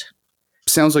distinguished.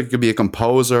 Sounds like it could be a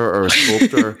composer or a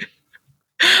sculptor.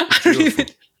 I don't even...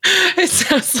 It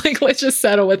sounds like let's just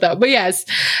settle with that. But yes,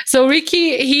 so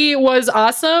Ricky, he was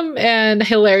awesome and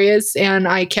hilarious. And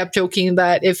I kept joking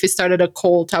that if he started a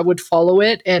cult, I would follow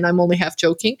it. And I'm only half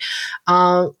joking.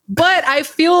 But I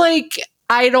feel like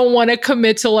I don't want to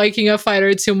commit to liking a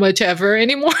fighter too much ever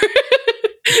anymore.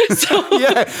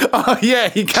 Yeah,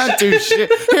 he can't do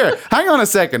shit. Here, hang on a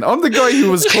second. I'm the guy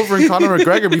who was covering Conor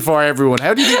McGregor before everyone.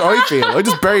 How do you think I feel? I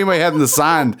just bury my head in the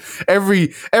sand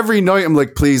every night. I'm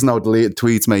like, please no deleted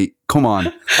tweets, mate. Come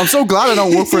on. I'm so glad I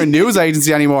don't work for a news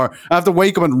agency anymore. I have to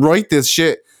wake up and write this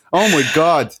shit. Oh my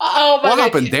god. What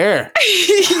happened there?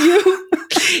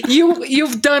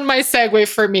 You've done my segue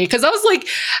for me because I was like,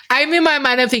 I'm in my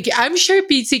mind. I'm thinking, I'm sure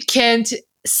PT can't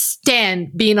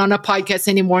stand being on a podcast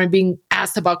anymore and being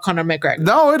asked about Conor McGregor.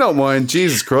 No, I don't mind.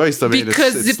 Jesus Christ. I mean,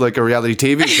 it's like a reality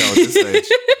TV show at this stage.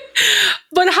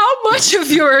 But how much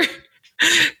of your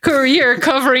career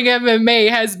covering MMA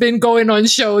has been going on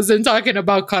shows and talking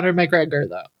about Conor McGregor,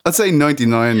 though? I'd say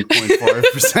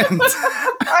 99.5%.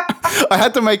 I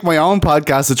had to make my own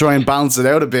podcast to try and balance it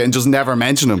out a bit and just never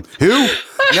mention him. Who?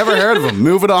 Never heard of him.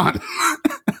 Move it on.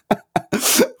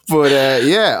 But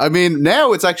yeah, I mean,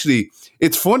 now it's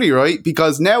funny, right?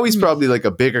 Because now he's probably like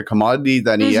a bigger commodity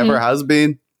than he ever has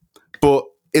been. But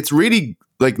it's really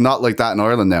like not like that in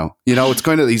Ireland now. You know, it's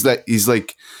kind of, he's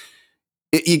like,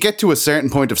 you get to a certain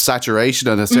point of saturation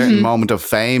and a certain moment of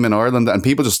fame in Ireland and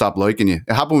people just stop liking you.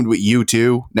 It happened with you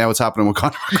too. Now it's happening with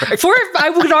Conor McGregor. For, I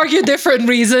would argue, different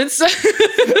reasons.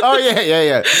 Oh, yeah.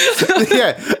 Yeah,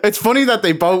 it's funny that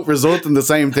they both result in the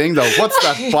same thing, though. What's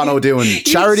that Bono doing?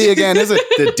 Charity again, is it?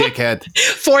 The dickhead.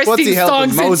 What's he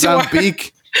helping?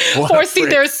 Mozambique? Forcing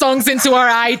their songs into our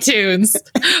iTunes.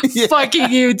 Yeah.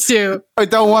 Fucking you too. I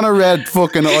don't want a red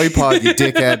fucking iPod, you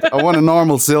dickhead. I want a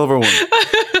normal silver one.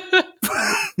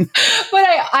 But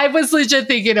I was legit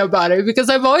thinking about it because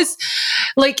I've always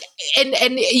like,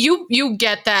 and you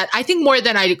get that, I think, more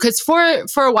than I do, because for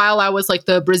a while I was like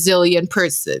the Brazilian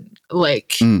person,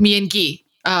 like me and Guy.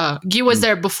 Guy was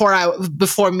there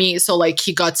before me, so like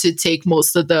he got to take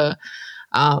most of the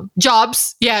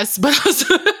jobs, yes, but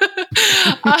also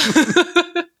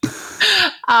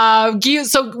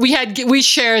so we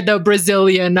shared the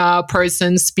Brazilian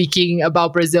person speaking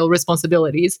about Brazil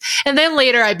responsibilities, and then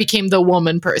later I became the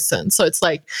woman person. So it's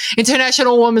like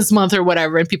International Women's Month or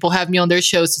whatever, and people have me on their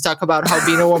shows to talk about how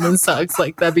being a woman sucks.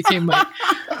 Like that became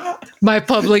my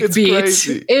public beat.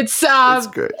 Crazy. It's a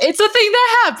thing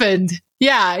that happened.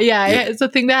 Yeah, it's a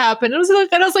thing that happened. I was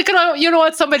like, oh, you know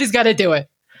what? Somebody's got to do it.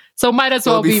 So might as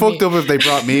well it'd be fucked me. up if they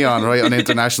brought me on, right, on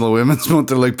International Women's Month.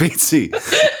 They're like, Pete,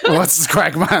 what's this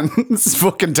crack, man? It's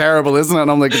fucking terrible, isn't it?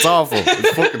 And I'm like, it's awful. It's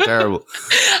fucking terrible.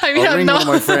 I mean, I'll ring one of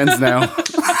my friends now.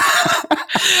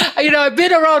 I've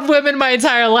been around women my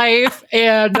entire life,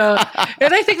 and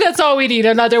I think that's all we need,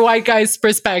 another white guy's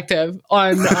perspective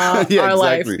on our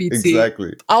life, BT.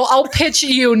 Exactly. I'll pitch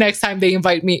you next time they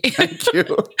invite me. Thank you.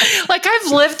 Like,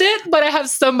 I've lived it, but I have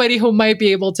somebody who might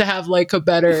be able to have like a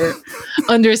better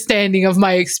understanding of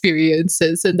my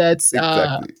experiences, and that's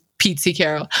Exactly. Pete C.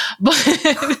 Carroll. But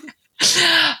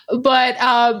But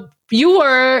you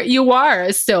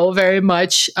are still very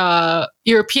much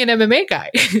European MMA guy,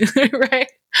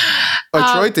 right?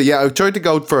 I tried to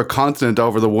go for a continent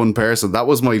over the one person. That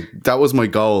was my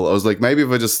goal. I was like, maybe if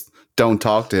I just don't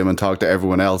talk to him and talk to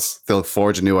everyone else, they'll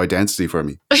forge a new identity for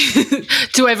me.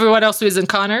 To everyone else who isn't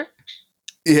Connor?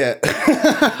 Yeah.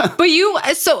 But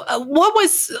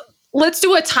let's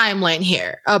do a timeline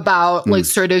here about like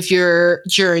sort of your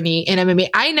journey in MMA.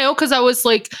 I know, because I was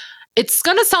like, it's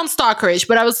going to sound stalkerish,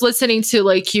 but I was listening to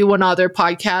like you and other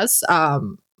podcasts,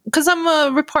 because I'm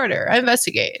a reporter. I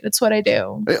investigate. That's what I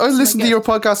do. I listen to your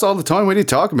podcast all the time. What are you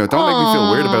talking about? Don't make me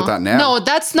feel weird about that now. No,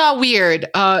 that's not weird.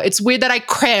 It's weird that I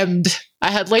crammed.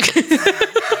 I had like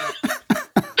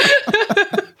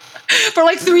for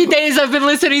like 3 days I've been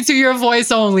listening to your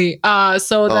voice only.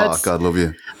 So that's God love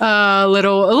you. A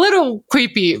little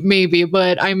creepy maybe,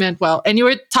 but I meant well. And you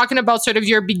were talking about sort of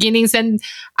your beginnings, and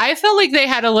I felt like they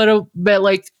had a little bit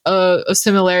like of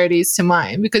similarities to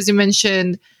mine, because you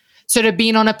mentioned sort of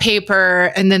being on a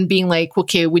paper and then being like,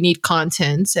 okay, we need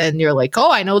content. And you're like,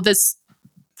 oh, I know this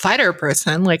fighter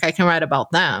person. Like I can write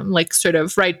about them, like sort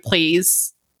of right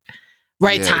place,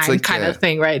 right time like, kind of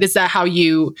thing, right? Is that how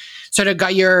you sort of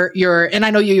got your, and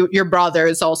I know your brother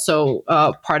is also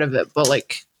part of it, but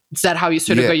like, is that how you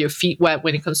sort of got your feet wet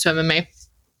when it comes to MMA?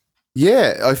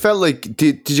 Yeah, I felt like,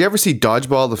 did you ever see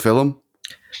Dodgeball, the film?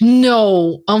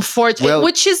 No, unfortunately,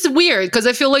 which is weird because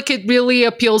I feel like it really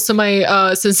appeals to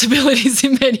my sensibilities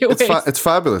in many ways. It's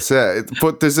fabulous, yeah.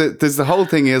 But there's the whole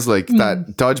thing is like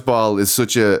that dodgeball is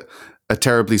such a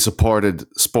terribly supported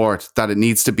sport that it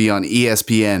needs to be on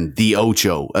ESPN, the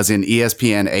Ocho, as in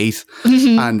ESPN 8.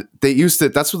 And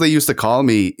that's what they used to call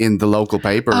me in the local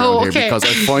paper around here, because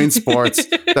I find sports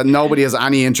that nobody has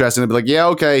any interest in. I'd be like, yeah,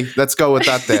 okay, let's go with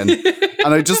that then.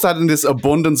 And I just had this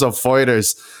abundance of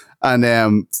fighters.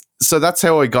 And so that's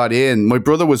how I got in. My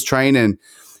brother was training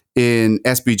in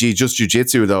SBG, just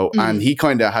jiu-jitsu though, and he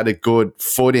kind of had a good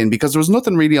foot in because there was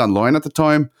nothing really online at the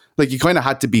time. Like you kind of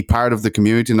had to be part of the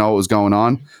community to know what was going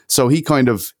on. So he kind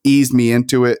of eased me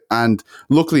into it. And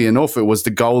luckily enough, it was the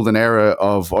golden era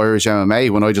of Irish MMA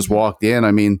when I just walked in.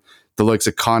 I mean, the likes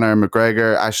of Conor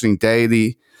McGregor, Aisling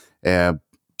Daly,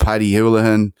 Paddy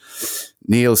Houlihan,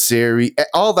 Neil Seary,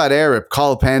 all that era,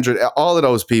 Carl Pendred, all of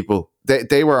those people,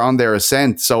 they were on their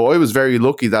ascent. So I was very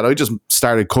lucky that I just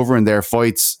started covering their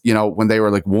fights, you know, when they were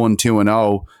like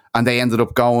 1-2-0, and they ended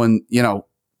up going, you know,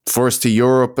 first to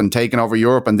Europe and taking over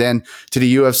Europe and then to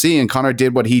the UFC, and Conor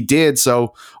did what he did.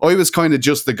 So I was kind of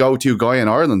just the go-to guy in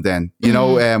Ireland then, you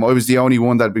know. I was the only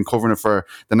one that had been covering it for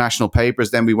the national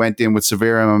papers. Then we went in with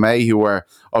Severe MMA, who were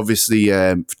obviously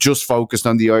just focused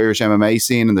on the Irish MMA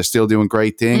scene, and they're still doing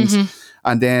great things.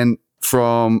 And then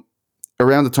from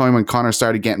around the time when Conor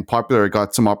started getting popular, I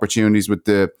got some opportunities with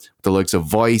the likes of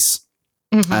Vice.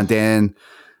 And then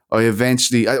I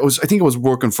eventually, I think I was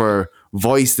working for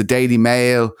Vice, the Daily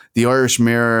Mail, the Irish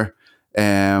Mirror,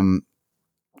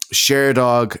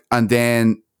 Sherdog, and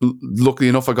then luckily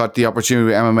enough, I got the opportunity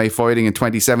with MMA fighting in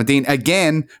 2017,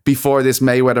 again before this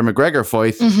Mayweather-McGregor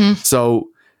fight. So,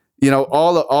 you know,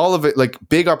 all of it, like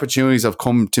big opportunities have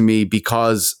come to me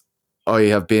because I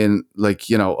have been like,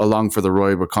 you know, along for the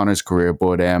ride with Conor's career,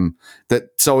 but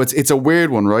so it's a weird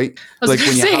one, right? Like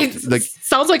when you have to, like,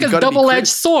 sounds like a double-edged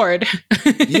sword.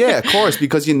 Yeah, of course,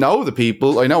 because you know the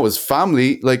people, I know his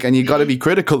family, like, and you got to be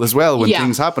critical as well when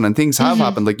things happen, and things have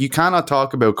happened. Like you cannot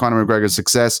talk about Conor McGregor's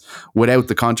success without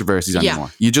the controversies anymore.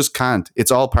 You just can't.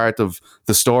 It's all part of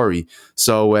the story.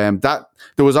 So that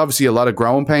there was obviously a lot of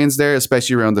growing pains there,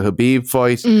 especially around the Khabib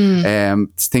fight,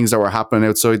 things that were happening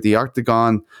outside the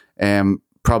octagon.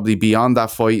 Probably beyond that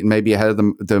fight and maybe ahead of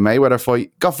the Mayweather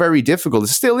fight, got very difficult. It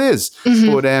still is,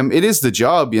 but it is the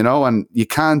job, you know, and you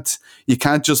can't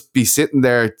just be sitting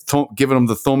there giving him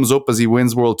the thumbs up as he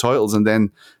wins world titles and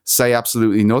then say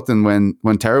absolutely nothing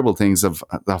when terrible things have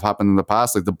happened in the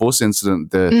past, like the bus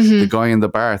incident, the guy in the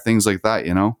bar, things like that,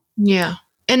 you know? Yeah.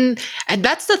 And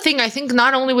that's the thing, I think,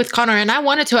 not only with Conor, and I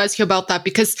wanted to ask you about that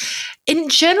because in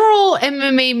general,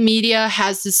 MMA media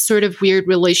has this sort of weird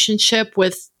relationship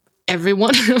with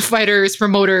everyone, fighters,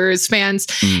 promoters, fans,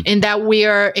 in that we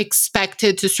are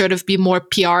expected to sort of be more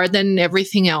PR than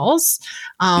everything else.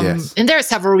 And there are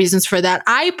several reasons for that.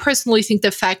 I personally think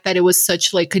the fact that it was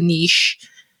such like a niche,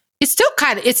 it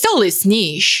still is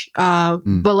niche,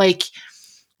 but like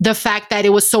the fact that it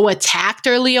was so attacked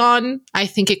early on, I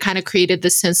think it kind of created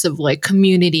this sense of like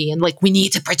community and like, we need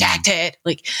to protect it.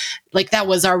 Like that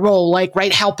was our role, like,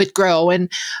 right, help it grow.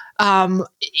 And,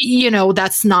 you know,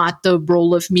 that's not the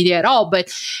role of media at all.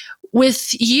 But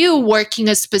with you working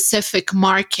a specific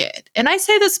market, and I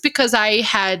say this because I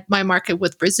had my market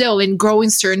with Brazil in growing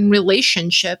certain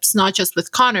relationships, not just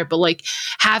with Conor, but like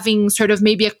having sort of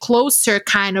maybe a closer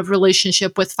kind of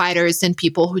relationship with fighters and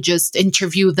people who just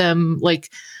interview them like,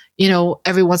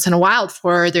 every once in a while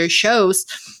for their shows.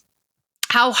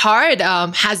 How hard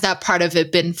has that part of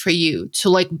it been for you to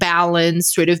like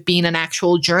balance sort of being an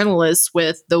actual journalist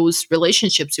with those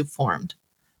relationships you've formed?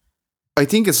 I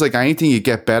think it's like anything, you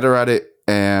get better at it,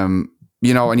 and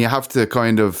you have to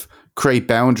kind of create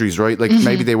boundaries, right? Like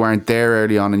maybe they weren't there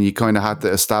early on and you kind of had to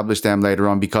establish them later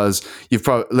on because you've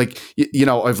probably like,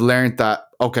 I've learned that,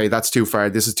 okay, that's too far.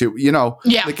 This is too,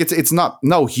 like it's not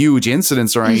no huge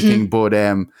incidents or anything, but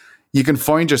you can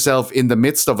find yourself in the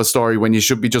midst of a story when you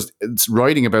should be just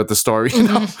writing about the story.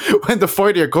 When the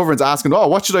fighter you're covering is asking, "Oh,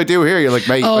 what should I do here?" You're like,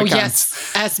 "Mate, I can't."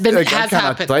 Yes, has cannot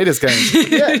happened. Play this game.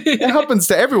 Yeah, it happens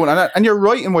to everyone, and you're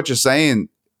right in what you're saying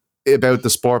about the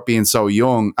sport being so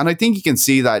young. And I think you can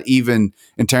see that even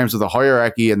in terms of the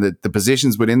hierarchy and the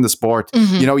positions within the sport.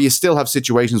 You still have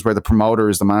situations where the promoter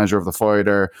is the manager of the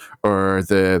fighter, or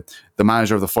the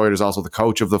manager of the fighter is also the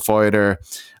coach of the fighter,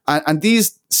 and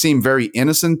these seem very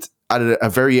innocent at a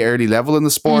very early level in the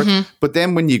sport. But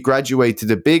then when you graduate to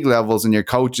the big levels and your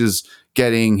coach is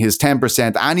getting his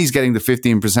 10% and he's getting the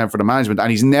 15% for the management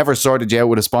and he's never sorted you out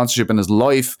with a sponsorship in his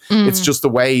life, it's just the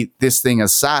way this thing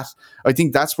has sat. I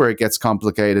think that's where it gets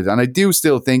complicated. And I do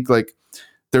still think like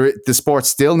the sport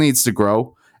still needs to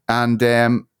grow, and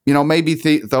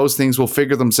maybe those things will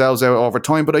figure themselves out over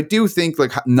time. But I do think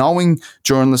like knowing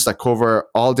journalists that cover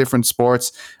all different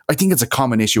sports, I think it's a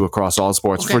common issue across all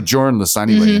sports for journalists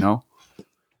anyway,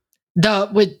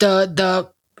 With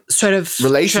the sort of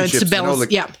relationships,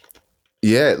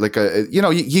 Yeah, like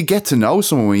you get to know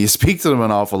someone when you speak to them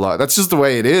an awful lot. That's just the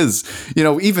way it is.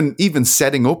 Even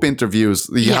setting up interviews,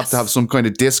 you have to have some kind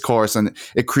of discourse, and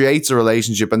it creates a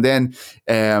relationship. And then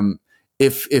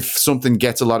if something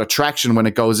gets a lot of traction when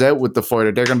it goes out with the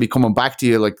fighter, they're going to be coming back to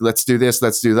you like, let's do this,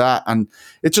 let's do that, and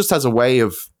it just has a way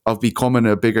of becoming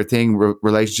a bigger thing.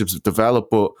 Relationships develop,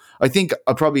 but I think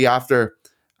probably after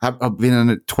I've been in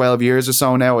it 12 years or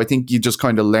so now, I think you just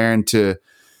kind of learn to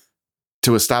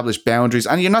establish boundaries,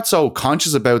 and you're not so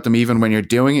conscious about them even when you're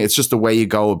doing it. It's just the way you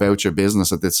go about your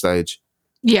business at this stage.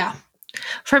 Yeah.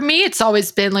 For me, it's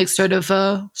always been like sort of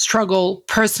a struggle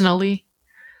personally.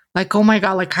 Like, oh my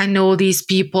God, like I know these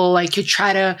people, like you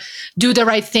try to do the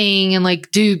right thing and like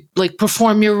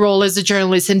perform your role as a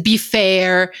journalist and be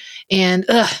fair. And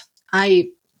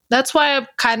that's why I'm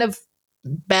kind of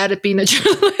bad at being a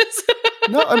journalist.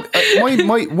 No,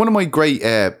 one of my great,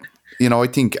 I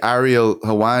think Ariel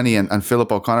Helwani and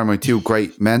Philip O'Connor are my two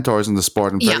great mentors in the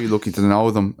sport. I'm very lucky to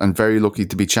know them and very lucky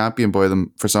to be championed by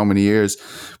them for so many years.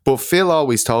 But Phil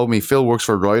always told me, Phil works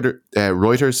for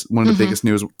Reuters, one of the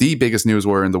biggest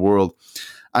newswire in the world.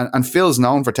 And Phil's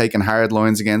known for taking hard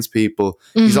lines against people.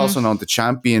 He's also known to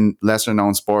champion lesser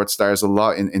known sports stars a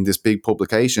lot in this big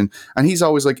publication. And he's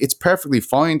always like, it's perfectly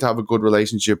fine to have a good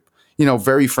relationship,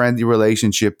 very friendly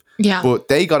relationship. Yeah. But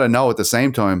they got to know at the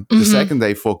same time, the second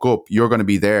they fuck up, you're going to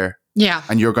be there. Yeah.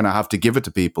 And you're going to have to give it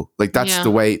to people. Like that's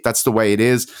the way it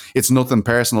is. It's nothing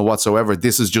personal whatsoever.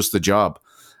 This is just the job.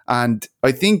 And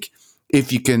I think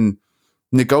if you can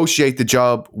negotiate the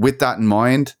job with that in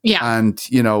mind, and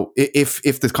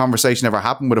if the conversation ever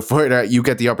happened with a fighter, you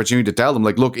get the opportunity to tell them,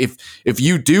 like, look, if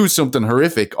you do something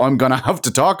horrific, I'm going to have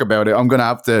to talk about it. I'm going to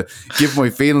have to give my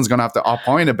feelings, going to have to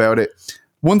opine about it.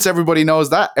 Once everybody knows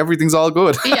that, everything's all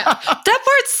good. Yeah, that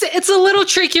part's, it's a little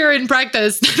trickier in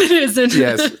practice than it is in...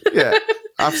 Yes, yeah,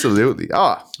 absolutely.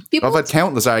 I've had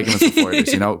countless arguments with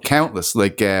fighters, countless.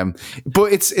 Like,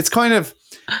 but it's kind of,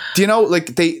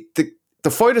 like the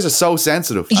fighters are so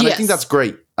sensitive, and I think that's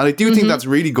great, and I do think that's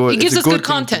really good. It gives us good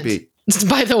content,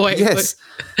 by the way. Yes,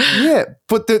 yeah,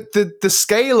 but the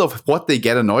scale of what they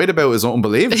get annoyed about is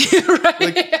unbelievable. Right.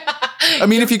 Like, I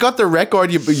mean, if you got their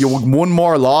record, you one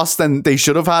more loss than they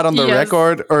should have had on their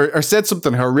record, or said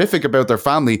something horrific about their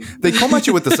family, they come at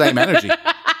you with the same energy.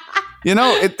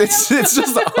 It's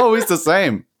just always the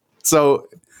same. So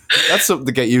that's something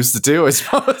to get used to too, I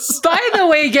suppose. By the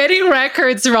way, getting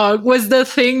records wrong was the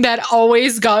thing that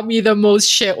always got me the most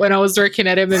shit when I was working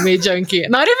at MMA Junkie.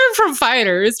 Not even from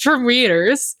fighters, from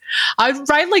readers. I'd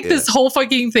write this whole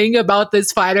fucking thing about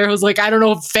this fighter who's like, I don't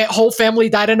know, whole family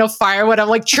died in a fire, whatever,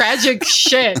 like tragic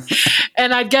shit.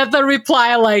 And I'd get the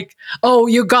reply like, oh,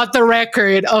 you got the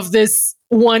record of this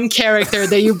one character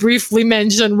that you briefly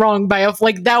mentioned wrong by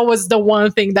that was the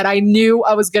one thing that I knew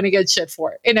I was going to get shit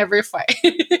for in every fight.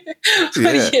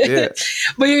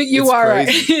 But you are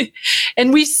right.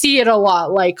 And we see it a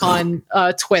lot, like on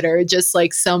Twitter, just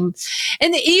like some,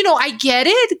 and I get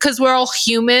it because we're all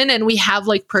human and we have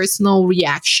like personal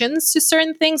reactions to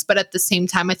certain things. But at the same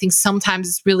time, I think sometimes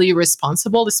it's really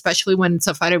irresponsible, especially when it's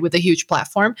a fighter with a huge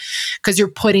platform, because you're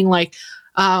putting like,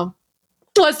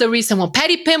 what's the recent one?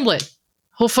 Paddy Pimblett,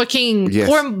 who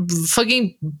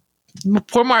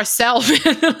poor Marcel.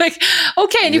 Like,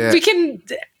 okay, and we can,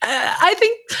 I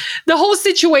think the whole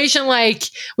situation, like,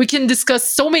 we can discuss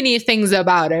so many things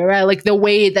about it, right? Like the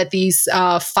way that these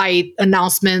fight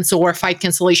announcements or fight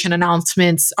cancellation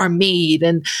announcements are made,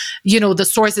 and the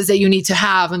sources that you need to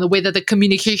have, and the way that the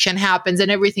communication happens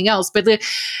and everything else. But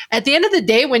at the end of the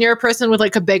day, when you're a person with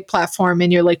like a big platform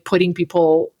and you're like putting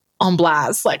people on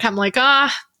blast, like, I'm like,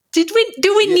 do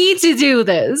we need to do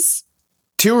this?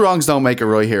 Two wrongs don't make a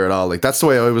right here at all. Like, that's the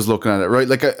way I was looking at it, right?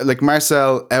 Like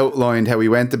Marcel outlined how he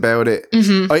went about it.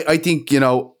 Mm-hmm. I think,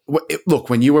 look,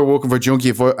 when you were working for Junkie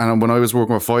and when I was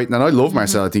working for Fighting, and I love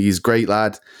Marcel, I think he's a great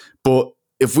lad. But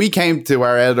if we came to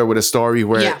our editor with a story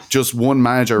where just one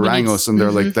manager rang us and they're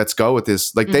like, let's go with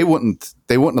this, like they wouldn't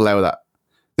allow that.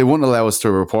 They wouldn't allow us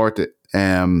to report it.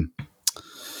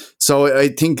 So I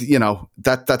think,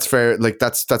 that's fair. Like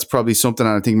that's probably something,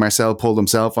 and I think Marcel pulled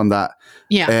himself on that.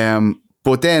 Yeah.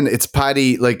 But then it's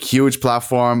Paddy, like, huge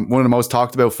platform, one of the most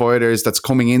talked about fighters that's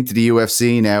coming into the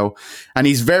UFC now. And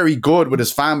he's very good with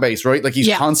his fan base, right? Like,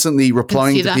 he's constantly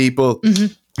replying to people. Mm-hmm.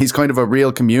 He's kind of a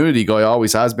real community guy,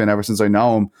 always has been ever since I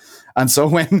know him. And so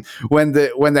when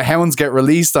the hounds get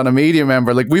released on a media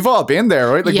member, like, we've all been there,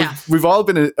 right? Like, we've all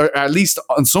been, or at least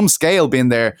on some scale, been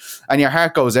there, and your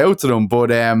heart goes out to them.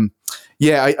 But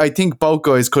I think both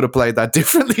guys could have played that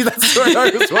differently. That's where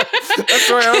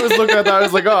I was looking at that. I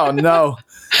was like, oh no.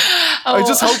 I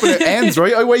just hoping it ends,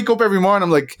 right? I wake up every morning,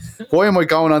 I'm like, why am I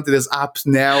going onto this app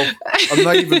now? I'm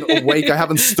not even awake. I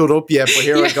haven't stood up yet, but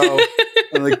here I go.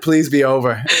 I'm like, please be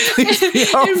over. Please be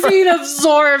over. You're being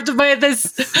absorbed by this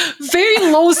very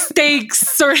low stakes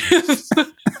sort of, which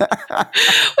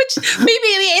maybe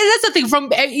that's the thing,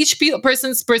 from each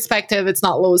person's perspective, it's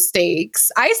not low stakes.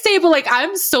 I say, but like,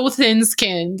 I'm so thin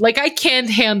skinned, like I can't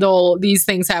handle these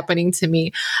things happening to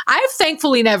me. I've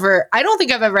thankfully I don't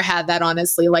think I've ever had that,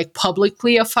 honestly, like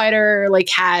publicly a fighter like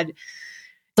had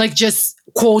like just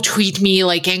quote tweet me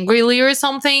like angrily or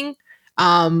something.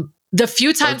 The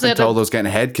few times I told I was getting a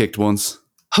head kicked once.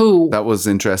 Who? That was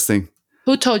interesting.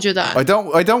 Who told you that? I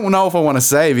don't know if I want to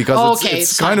say, because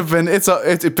it's kind of been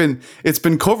it's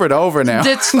been covered over now.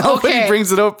 Nobody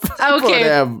brings it up. Okay.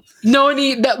 But, no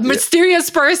need. The mysterious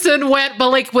person went, but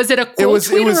like, was it a quote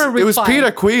tweet or a reply? It was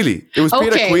Peter Queally. It was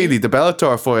Peter Queally, the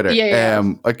Bellator fighter. Yeah.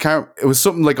 I can't. It was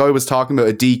something like, I was talking about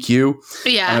a DQ.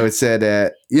 Yeah. And I said,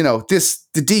 the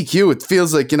DQ. It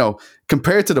feels like,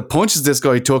 compared to the punches this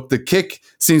guy took, the kick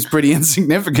seems pretty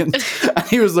insignificant. And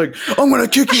he was like, I'm going to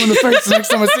kick you in the face the next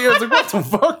time I see you. I was like, what the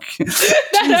fuck?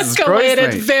 That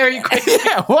escalated very quickly.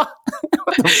 Yeah, what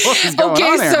the fuck is going on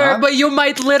here, sir, man? but you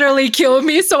might literally kill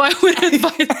me, so I wouldn't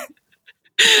fight.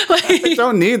 I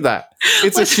don't need that.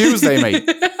 It's a Tuesday, mate.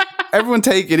 Everyone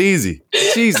take it easy.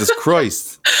 Jesus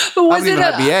Christ. But was it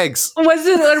eggs? Was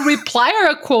it a reply or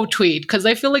a quote tweet? Because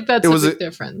I feel like that's a big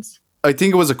difference. I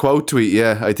think it was a quote tweet,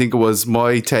 yeah. I think it was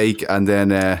my take, and then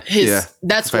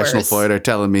that's professional fighter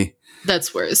telling me.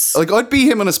 That's worse. Like, I'd beat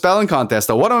him in a spelling contest,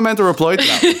 though. What am I meant to reply to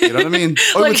that? You know what I mean?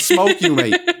 I would smoke you,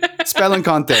 mate. Spelling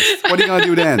contest. What are you going to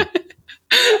do then?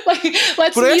 Like,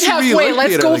 let's meet halfway.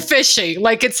 Let's go fishing.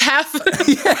 Like, it's half.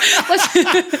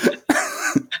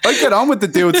 I get on with the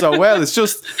dude so well. It's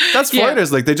just, that's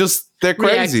fighters. Like, they're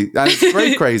crazy. And it's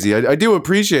great crazy. I do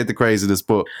appreciate the craziness,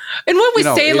 but. And when we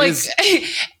say, like,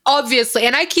 obviously,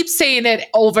 and I keep saying it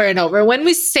over and over, when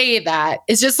we say that,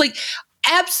 it's just like,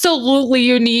 absolutely,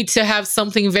 you need to have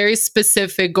something very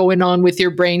specific going on with your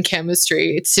brain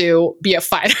chemistry to be a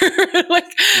fighter.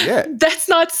 That's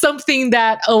not something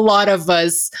that a lot of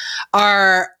us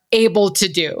are able to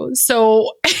do.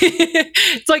 So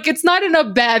it's like, it's not in a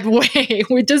bad way.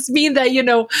 We just mean that,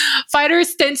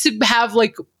 fighters tend to have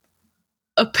like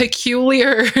a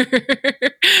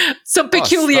some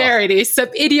peculiarities, some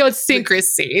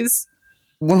idiosyncrasies.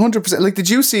 100%. Like, did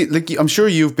you see, like, I'm sure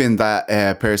you've been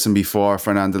that person before,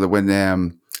 Fernando,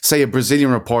 when, say, a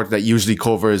Brazilian reporter that usually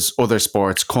covers other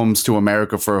sports comes to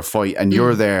America for a fight, and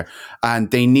you're there, and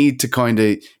they need to kind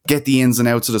of get the ins and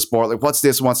outs of the sport. Like, what's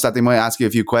this, what's that? They might ask you a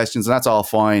few questions, and that's all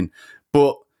fine.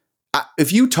 But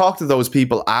if you talk to those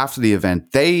people after the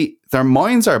event, their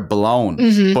minds are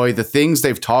blown by the things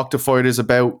they've talked to fighters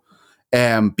about,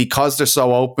 because they're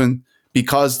so open,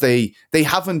 because they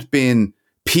haven't been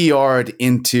PR'd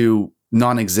into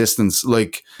non-existence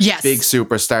like big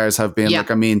superstars have been. Like,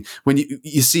 I mean, when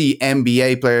you see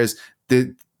NBA players,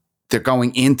 they're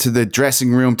going into the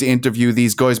dressing room to interview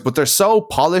these guys, but they're so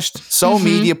polished, so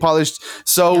media polished,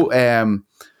 so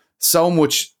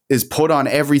much is put on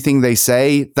everything they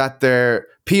say that their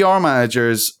PR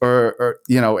managers or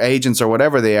agents or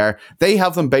whatever they are, they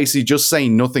have them basically just say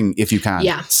nothing if you can.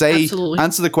 Yeah, absolutely.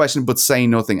 Answer the question, but say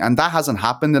nothing. And that hasn't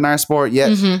happened in our sport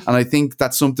yet. And I think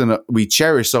that's something that we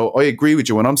cherish. So I agree with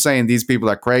you. When I'm saying these people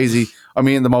are crazy, I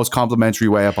mean in the most complimentary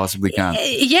way I possibly can.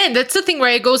 Yeah, that's the thing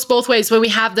where it goes both ways. When we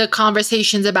have the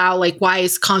conversations about like why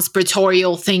is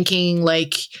conspiratorial thinking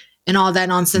and all that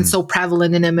nonsense so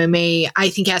prevalent in MMA, I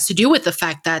think it has to do with the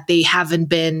fact that they haven't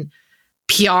been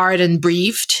PR'd and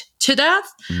briefed to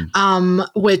death,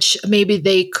 which maybe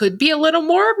they could be a little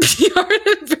more PR'd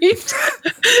and briefed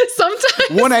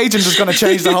sometimes. One agent is going to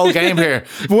change the whole game here.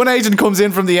 One agent comes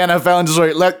in from the NFL and just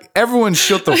like, let everyone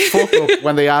shut the fuck up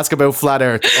when they ask about flat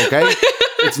earth, okay?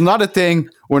 It's not a thing.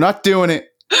 We're not doing it.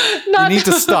 You need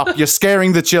to stop. You're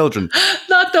scaring the children.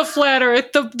 Not the flat earth.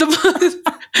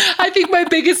 I think my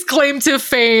biggest claim to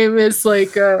fame is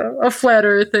like a flat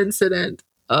earth incident.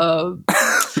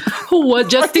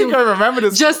 Justin, I remember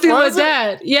this. Justin was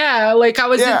that. Yeah, like I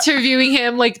was interviewing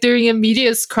him like during a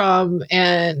media scrum,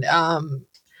 and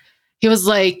he was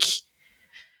like,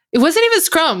 it wasn't even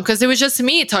scrum because it was just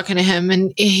me talking to him,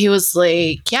 and he was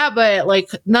like, yeah, but like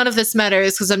none of this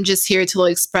matters because I'm just here to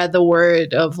like spread the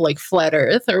word of like flat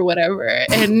earth or whatever.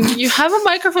 And you have a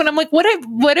microphone. I'm like, what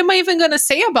am I even gonna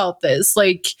say about this?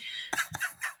 Like,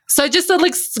 so I just said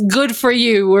like good for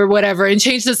you or whatever and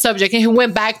changed the subject, and he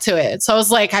went back to it. So I was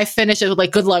like, I finished it with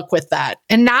like, good luck with that.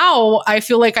 And now I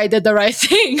feel like I did the right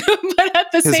thing. But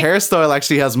at the his hairstyle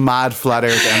actually has mad flat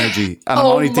earth energy. And I'm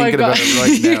only thinking about it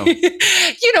right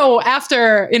now.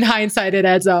 After in hindsight, it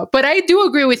adds up. But I do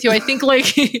agree with you. I think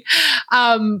like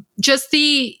just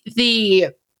the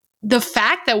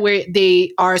fact that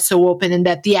they are so open and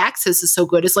that the access is so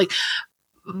good is like,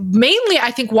 mainly, I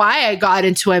think why I got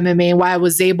into MMA and why I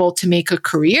was able to make a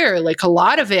career, like a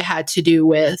lot of it had to do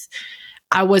with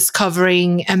I was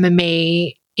covering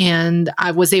MMA and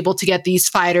I was able to get these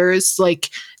fighters,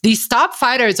 like these top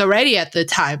fighters already at the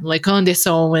time, like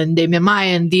Anderson and Damian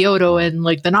Maia and Deodo and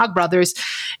like the Nog brothers.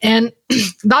 And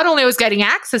not only I was getting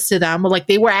access to them, but like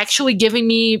they were actually giving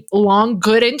me long,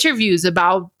 good interviews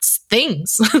about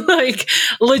things, like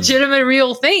legitimate,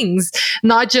 real things,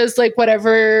 not just like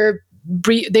whatever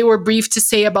they were briefed to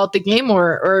say about the game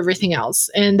or everything else.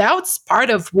 And that was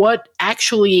part of what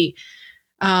actually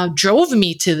drove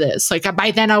me to this. Like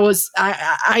by then I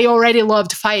already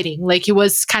loved fighting. Like it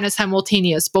was kind of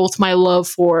simultaneous, both my love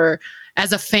for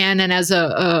as a fan and as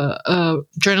a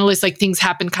journalist, like things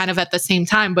happened kind of at the same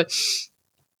time. But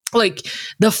like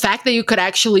the fact that you could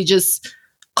actually just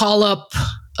call up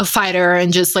a fighter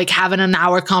and just like having an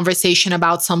hour conversation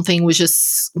about something was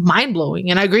just mind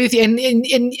blowing. And I agree with you.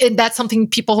 And that's something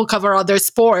people who cover other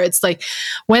sports, like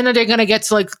when are they going to get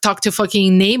to like talk to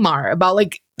fucking Neymar about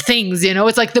like things,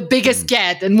 it's like the biggest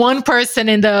get. And one person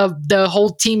in the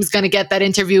whole team is going to get that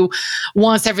interview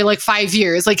once every like 5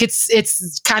 years. Like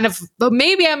it's kind of, but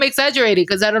maybe I'm exaggerating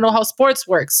because I don't know how sports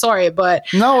work. Sorry, but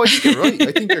no, I think you're right.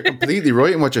 I think you're completely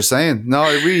right in what you're saying. No,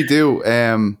 I really do.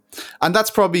 And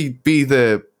that's probably be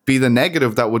the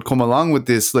negative that would come along with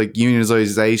this like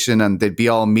unionization, and they'd be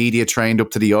all media trained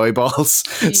up to the eyeballs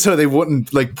so they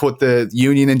wouldn't like put the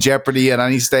union in jeopardy at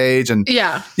any stage. And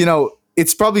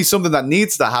it's probably something that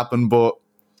needs to happen, but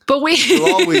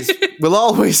we'll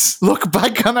always look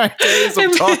back on our days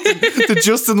of talking to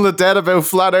Justin Ledet about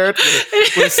flat earth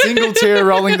with a single tear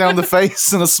rolling down the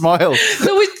face and a smile.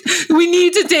 So we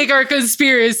need to take our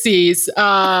conspiracies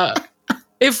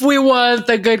if we want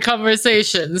the good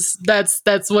conversations.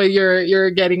 That's what you're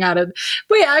getting at it.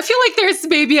 But yeah, I feel like there's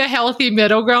maybe a healthy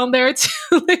middle ground there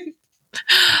too.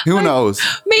 Who knows?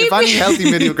 Maybe. If any healthy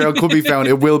middle ground could be found,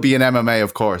 it will be in MMA,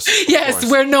 of course.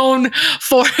 Yes, we're known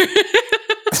for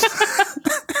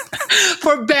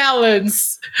for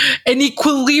balance and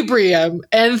equilibrium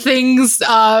and things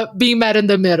being met in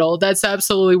the middle. That's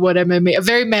absolutely what MMA, a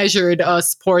very measured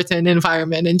sport and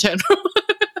environment in general.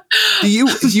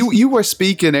 You were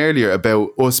speaking earlier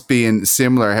about us being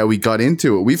similar, how we got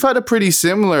into it. We've had a pretty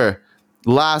similar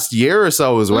last year or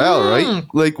so as well, right?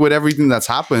 Like with everything that's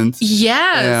happened.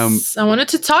 Yes. I wanted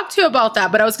to talk to you about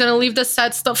that, but I was going to leave the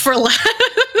sad stuff for last.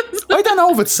 I don't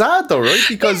know if it's sad though, right?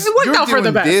 Because you're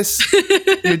doing this,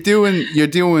 you're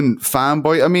doing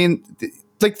Fanboy. I mean,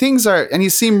 like things are, and you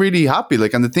seem really happy,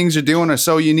 like, and the things you're doing are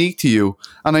so unique to you.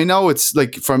 And I know it's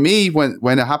like, for me, when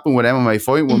it happened with MMA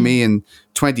Fighting with me in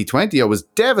 2020, I was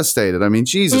devastated. I mean,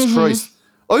 Jesus Christ.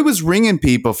 I was ringing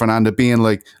people, Fernanda, being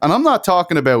like, and I'm not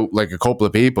talking about like a couple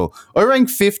of people. I rang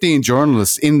 15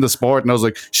 journalists in the sport, and I was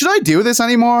like, should I do this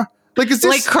anymore? Like, is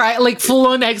this like full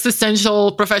on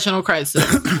existential professional crisis?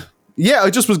 Yeah, I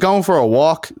just was going for a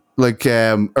walk, like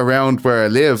around where I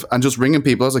live, and just ringing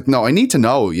people. I was like, no, I need to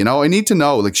know. You know, I need to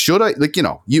know. Like, should I? Like, you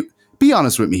know, you be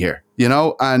honest with me here. You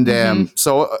know, and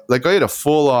so like I had a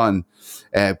full on,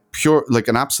 pure, like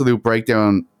an absolute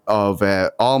breakdown of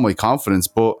all my confidence,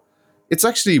 but it's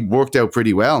actually worked out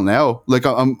pretty well now. Like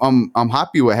I'm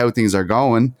happy with how things are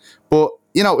going, but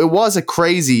you know, it was a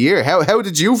crazy year. How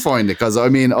did you find it? Because I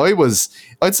mean,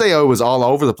 I'd say I was all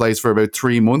over the place for about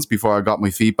 3 months before I got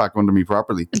my feet back under me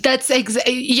properly. That's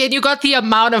yeah, you got the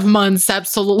amount of months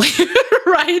absolutely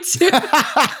right.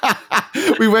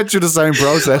 We went through the same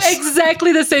process.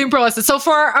 Exactly the same process. So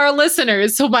for our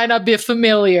listeners who might not be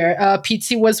familiar,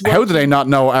 PT was working. How do they not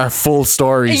know our full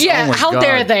stories? Yeah, oh my how God.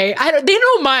 dare they? They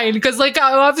don't mind because, like,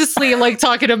 I'm obviously like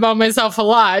talking about myself a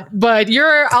lot, but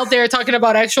you're out there talking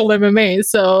about actual MMA,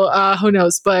 so who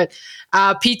knows? But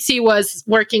PT was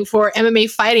working for MMA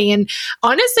fighting, and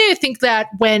honestly, I think that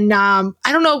when I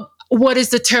don't know what is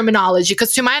the terminology,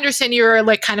 because to my understanding, you're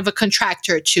like kind of a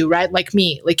contractor too, right? Like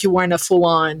me, like you weren't a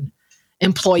full-on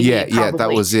employee. Yeah,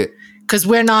 that was it. Because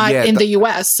we're not in the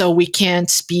US, so we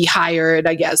can't be hired,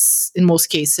 I guess, in most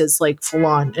cases, like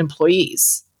full-on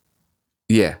employees.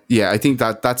 Yeah, I think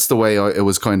that's the way it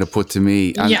was kind of put to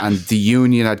me. And the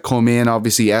union had come in.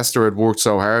 Obviously, Esther had worked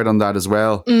so hard on that as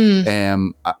well for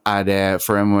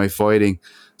MMA fighting.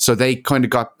 So they kind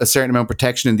of got a certain amount of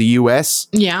protection in the US.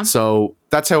 Yeah. So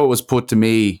that's how it was put to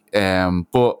me.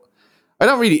 But I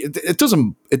don't really, it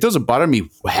doesn't bother me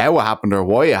how it happened or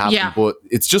why it happened, but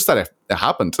it's just that it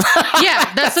happened.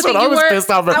 Yeah, that's the thing. What I was pissed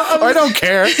off about. I don't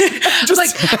care. Just like,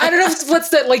 I don't know what's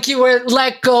that, like you were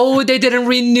let go, they didn't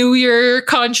renew your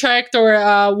contract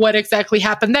or what exactly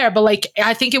happened there. But like,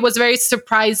 I think it was very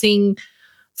surprising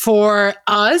for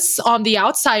us on the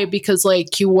outside because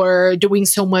like you were doing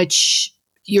so much,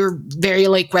 you're very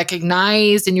like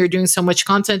recognized and you're doing so much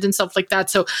content and stuff like that.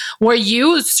 So were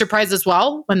you surprised as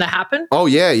well when that happened? Oh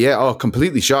yeah. Oh,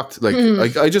 completely shocked. Like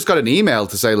I just got an email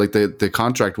to say like the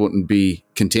contract wouldn't be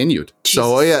continued. Jesus.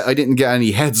 So I didn't get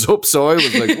any heads up. So I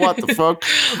was like, what the fuck?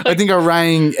 I think I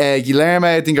rang Guilherme.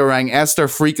 I think I rang Esther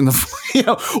freaking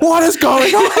what is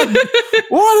going on?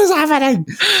 What is happening?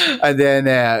 And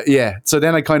then, so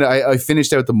then I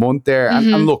finished out the month there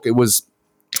and look, it was,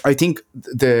 I think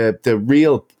the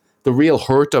real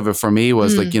hurt of it for me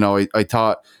was like, I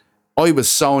thought I was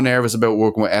so nervous about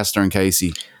working with Esther and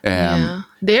Casey. They're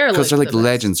because they're like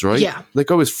legends, right? Yeah.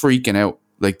 Like I was freaking out.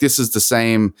 Like this is the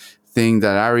same thing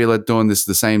that Ariel had done. This is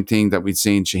the same thing that we'd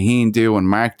seen Shaheen do and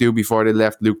Mark do before they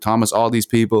left, Luke Thomas, all these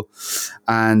people.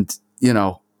 And,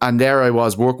 and there I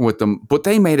was working with them, but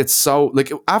they made it so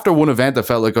like after one event, I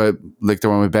felt like they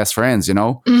were my best friends,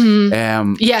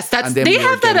 Mm-hmm. Yes, they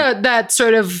have that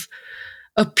sort of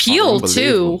appeal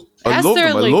too. I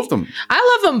love them.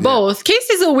 I love them both.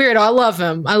 Casey's a weirdo. I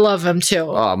love him too.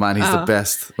 Oh man, he's the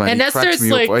best. Man, and Esther's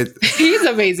like, he's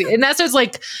amazing. And Esther's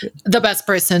like the best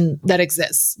person that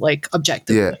exists, like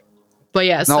objectively. Yeah. But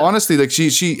yeah. No, honestly, like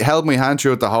she held my hand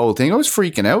throughout the whole thing. I was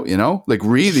freaking out, like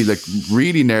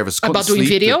really nervous. About doing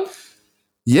video?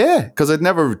 Yeah, because I'd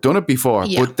never done it before.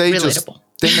 Yeah, but they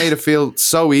made it feel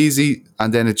so easy,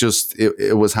 and then it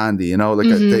was handy,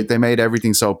 like they made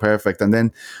everything so perfect. And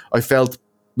then I felt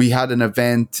we had an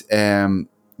event,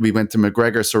 we went to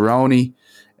McGregor Cerrone,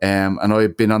 and I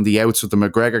had been on the outs with the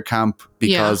McGregor camp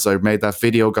because I made that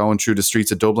video going through the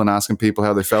streets of Dublin asking people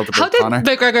how they felt about Conor. How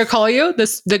did McGregor call you? The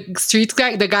streets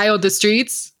guy? The guy on the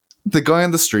streets? The guy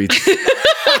on the street.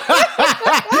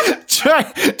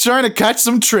 Trying to catch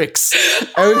some tricks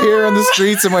out here on the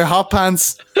streets in my hot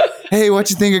pants. Hey,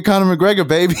 what you think of Conor McGregor,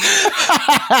 baby?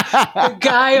 The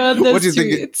guy on the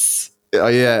streets.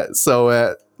 Yeah.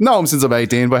 So, know him since I'm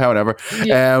 18, but however.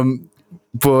 Yeah.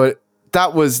 But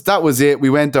that was it. We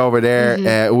went over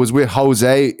there. It was with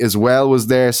Jose as well, was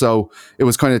there. So it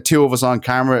was kind of two of us on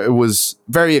camera. It was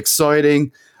very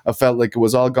exciting. I felt like it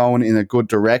was all going in a good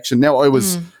direction. Now I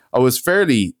was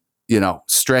fairly,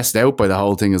 stressed out by the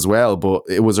whole thing as well, but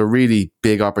it was a really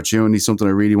big opportunity, something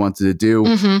I really wanted to do.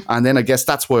 And then I guess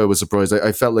that's why I was surprised.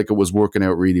 I felt like it was working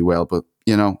out really well, but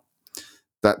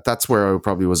that's where I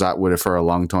probably was at with it for a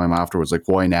long time afterwards. Like,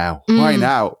 why now? Why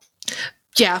now?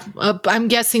 Yeah, I'm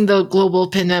guessing the global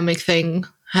pandemic thing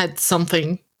had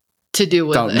something to do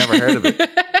with it. Never heard of it.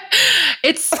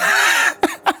 It's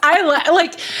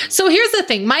so here's the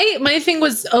thing. My thing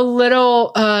was a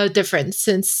little different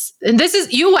and this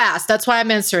is, you asked, that's why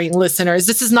I'm answering, listeners.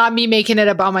 This is not me making it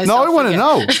about myself. No, I want to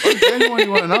know. I genuinely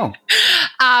want to know.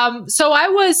 So I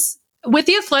was with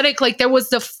the Athletic, like there was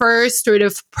the first sort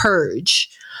of purge,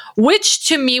 which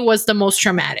to me was the most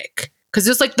traumatic because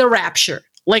it's like the rapture.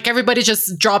 Like everybody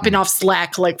just dropping off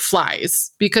Slack like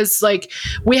flies because like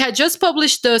we had just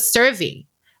published the survey,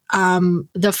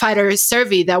 the fighter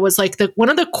survey that was like one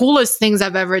of the coolest things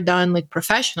I've ever done like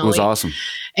professionally. It was awesome.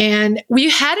 And we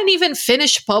hadn't even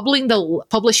finished publishing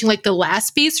like the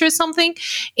last piece or something.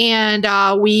 And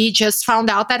we just found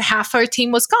out that half our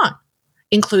team was gone,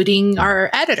 including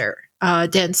our editor,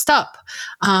 Dan Stupp,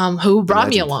 who brought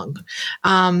me along.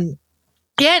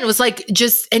 Yeah, and it was like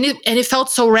and it felt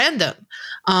so random.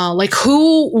 Like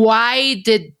why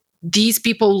did these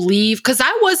people leave? Because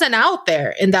I wasn't out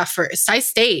there in that first. I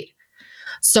stayed.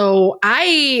 So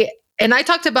I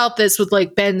talked about this with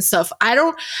like Ben and stuff. I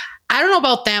don't know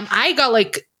about them. I got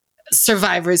like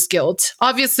survivor's guilt,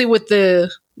 obviously with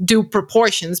the due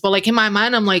proportions, but like in my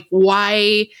mind, I'm like,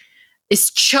 why is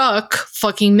Chuck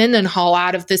fucking Mindenhall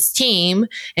out of this team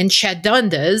and Chad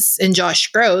Dundas and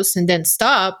Josh Gross and then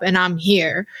Stupp and I'm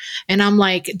here. And I'm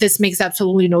like, this makes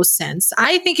absolutely no sense.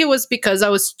 I think it was because I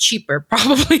was cheaper,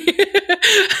 probably.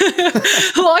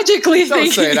 Logically Don't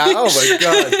thinking. say that. Oh my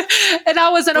God. And I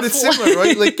wasn't But it's similar,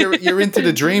 right? Like you're into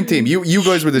the dream team. You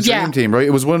guys were the dream team, right?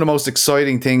 It was one of the most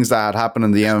exciting things that had happened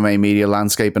in the MMA media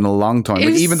landscape in a long time.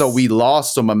 Like even though we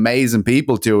lost some amazing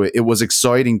people to it, it was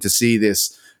exciting to see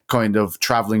this kind of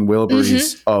traveling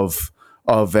Wilburys of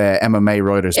MMA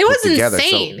writers. It was together.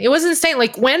 insane. It was insane.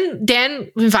 Like when Dan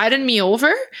invited me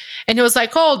over and it was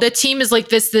like, oh, the team is like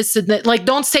this, and that. Like,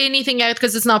 don't say anything yet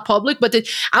because it's not public. But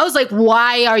I was like,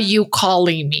 why are you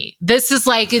calling me? This is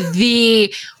like you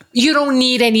don't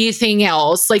need anything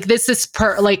else. Like this is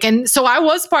and so I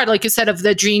was part, like you said, of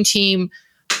the dream team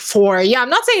I'm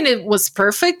not saying it was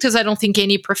perfect because I don't think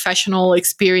any professional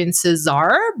experiences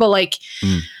are, but like,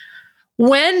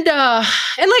 when and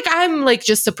like I'm like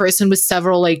just a person with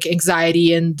several like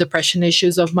anxiety and depression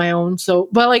issues of my own. So,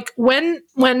 but like when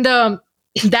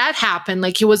that happened,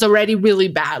 like it was already really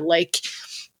bad. Like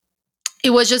it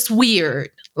was just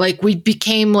weird. Like we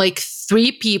became like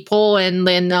 3 people, and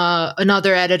then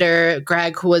another editor,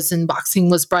 Greg, who was in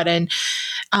boxing, was brought in.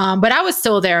 But I was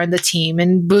still there in the team,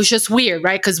 and it was just weird,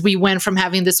 right? Because we went from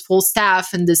having this full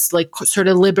staff and this like sort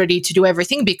of liberty to do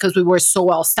everything because we were so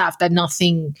well staffed that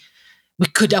nothing we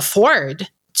could afford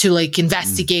to like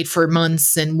investigate for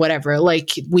months and whatever, like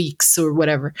weeks or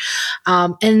whatever.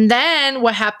 And then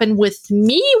what happened with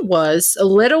me was a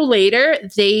little later,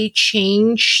 they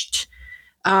changed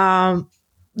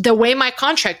the way my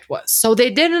contract was. So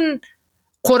they didn't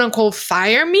quote unquote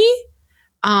fire me.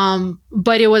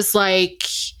 But it was like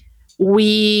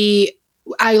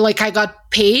I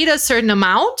got paid a certain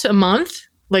amount a month,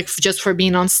 like just for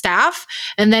being on staff.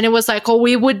 And then it was like, oh,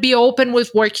 we would be open with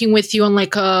working with you on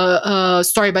like a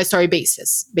story by story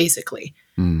basis, basically.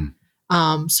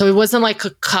 So it wasn't like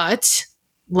a cut,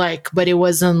 but it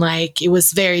wasn't like, it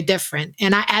was very different.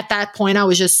 And at that point, I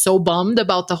was just so bummed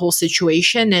about the whole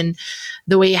situation and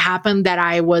the way it happened that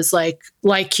I was like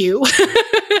you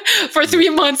for 3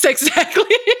 months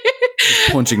exactly.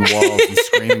 Punching walls and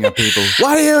screaming at people.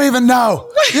 What do you even know?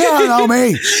 You don't know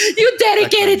me. You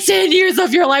dedicated 10 years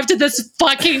of your life to this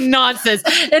fucking nonsense.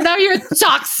 And now you're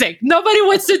toxic. Nobody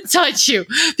wants to touch you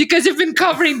because you've been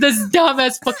covering this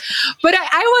dumbass fuck. But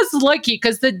I was lucky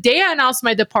because the day I announced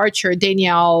my departure,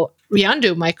 Danielle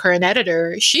Riandu, my current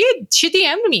editor, she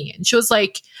DM'd me and she was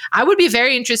like, I would be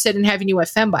very interested in having you at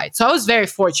Fembite. So I was very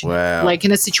fortunate, like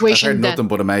in a situation. I've heard nothing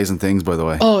but amazing things, by the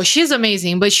way. Oh, she's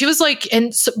amazing. But she was like,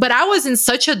 but I was in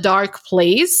such a dark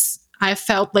place. I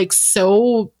felt like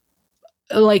so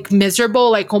like miserable.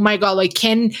 Like, oh my God, like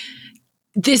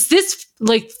is this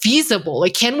like feasible?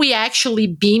 Like, can we actually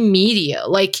be media?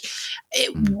 Like,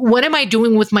 what am I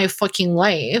doing with my fucking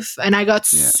life? And I got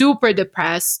super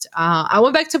depressed. I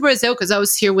went back to Brazil because I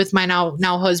was here with my now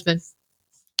husband.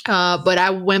 But I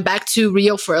went back to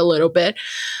Rio for a little bit.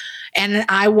 And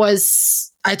I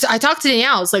talked to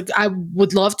Danielle. I was like, I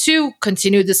would love to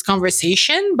continue this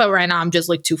conversation, but right now I'm just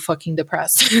like too fucking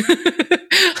depressed.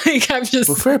 Like I'm just.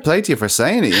 Well, fair play to you for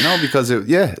saying it, because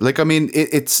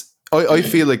I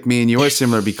feel like me and you are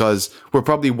similar because we're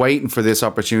probably waiting for this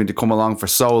opportunity to come along for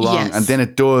so long, and then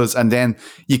it does, and then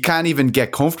you can't even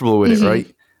get comfortable with it,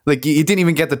 right? Like you didn't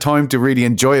even get the time to really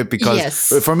enjoy it because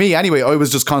for me anyway, I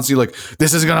was just constantly like,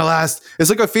 this is gonna last. It's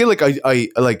like I feel like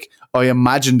I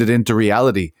imagined it into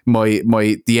reality.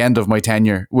 The end of my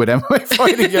tenure with MMA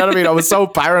fighting. You know what I mean? I was so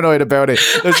paranoid about it.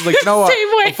 I was like, you know what?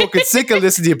 I'm fucking sick of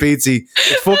listening to you, Pizzi.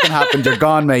 It fucking happened. You're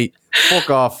gone, mate.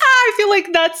 Fuck off. I feel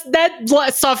like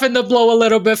that softened the blow a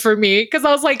little bit for me because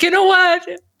I was like, you know what?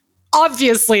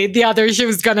 Obviously, the other shoe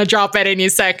is gonna drop at any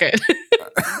second.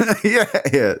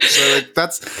 yeah. So like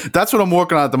that's what I'm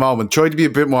working on at the moment. Trying to be a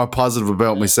bit more positive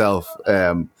about myself.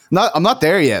 I'm not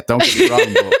there yet. Don't get me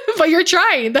wrong, but, But you're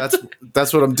trying.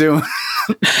 that's what I'm doing.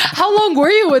 How long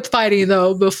were you with fighting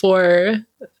though before?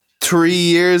 3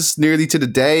 years, nearly to the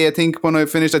day. I think when I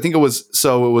finished, I think it was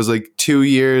like 2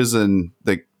 years and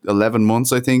like 11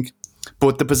 months. I think,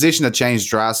 but the position had changed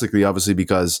drastically, obviously,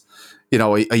 because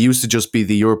I used to just be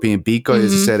the European beat guy,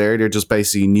 as I said earlier, just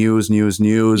basically news.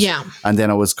 Yeah. And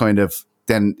then I was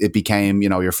then it became,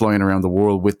 you're flying around the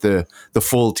world with the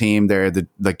full team there,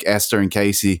 like Esther and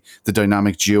Casey, the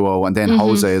dynamic duo, and then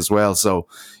Jose as well. So,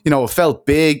 it felt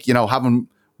big, having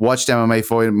watched MMA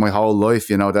fight my whole life,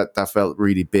 that felt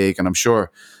really big. And I'm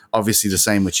sure, obviously, the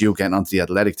same with you getting onto the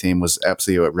athletic team was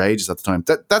absolutely outrageous at the time.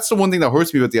 That's the one thing that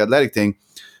hurts me with the athletic thing.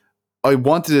 I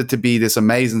wanted it to be this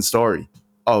amazing story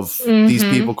of these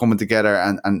people coming together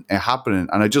and it happening.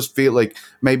 And I just feel like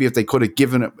maybe if they could have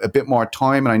given it a bit more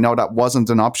time, and I know that wasn't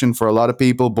an option for a lot of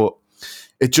people, but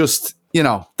it just,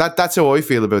 that's how I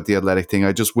feel about the athletic thing.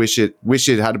 I just wish it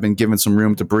had been given some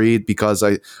room to breathe, because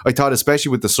I thought,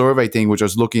 especially with the survey thing, which I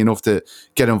was lucky enough to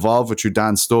get involved with through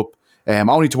Dan Stupp,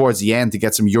 only towards the end to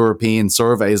get some European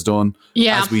surveys done,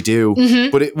 as we do.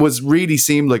 But it really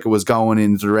seemed like it was going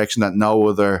in the direction that no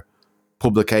other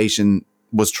publication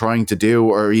was trying to do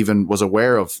or even was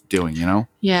aware of doing,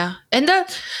 Yeah. And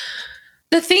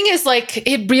the thing is, like,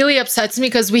 it really upsets me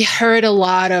because we heard a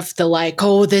lot of the like,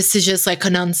 oh, this is just like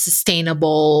an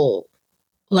unsustainable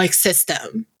like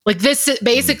system. Like this,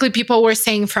 basically people were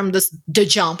saying from the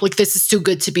jump, like, this is too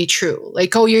good to be true.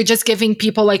 Like, oh, you're just giving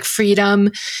people like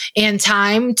freedom and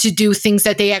time to do things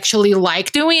that they actually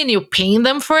like doing and you're paying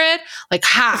them for it. Like,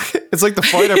 It's like the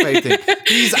fighter pay thing.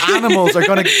 These animals are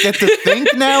going to get to think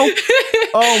now?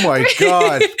 Oh my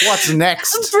God. What's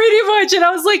next? Pretty much. And I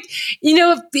was like,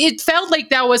 it felt like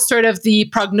that was sort of the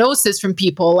prognosis from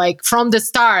people, like from the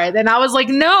start. And I was like,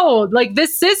 no, like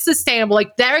this is sustainable.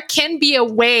 Like there can be a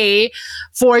way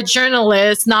for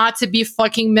journalists not to be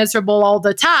fucking miserable all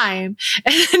the time.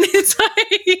 And it's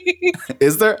like,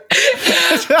 is there?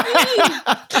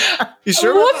 You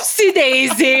sure? Whoopsie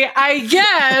daisy, I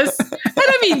guess. And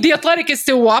I mean, The Athletic is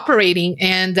still operating,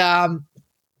 and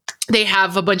they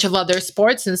have a bunch of other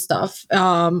sports and stuff.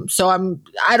 So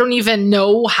I don't even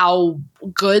know how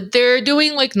good they're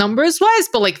doing, like numbers wise,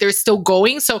 but like they're still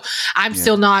going. So I'm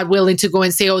still not willing to go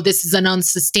and say, oh, this is an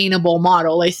unsustainable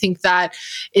model. I think that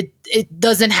it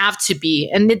doesn't have to be,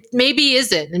 and it maybe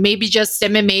isn't. And maybe just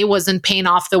MMA wasn't paying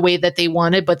off the way that they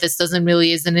wanted, but this isn't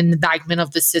an indictment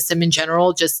of the system in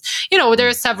general. Just, there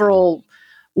are several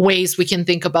ways we can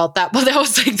think about that, but that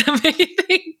was like the main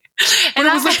thing. And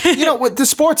it was like, the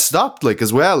sport stopped like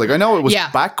as well. Like I know it was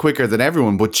back quicker than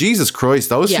everyone, but Jesus Christ,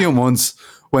 those few months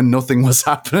when nothing was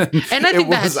happening, and I think it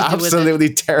was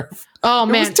absolutely terrifying. Oh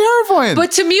man, it was terrifying.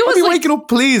 But to me, it was like waking up,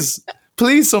 please,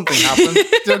 something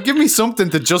happened. Give me something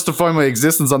to justify my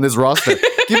existence on this roster.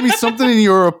 Give me something in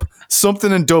Europe,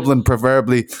 something in Dublin,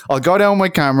 preferably. I'll go down with my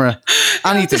camera.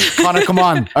 Anything, Conor, come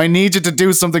on! I need you to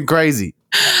do something crazy.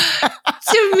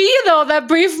 To me, though, that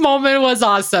brief moment was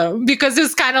awesome because it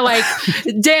was kind of like,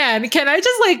 Dan, can I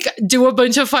just like do a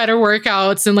bunch of fighter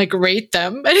workouts and like rate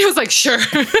them? And he was like, sure.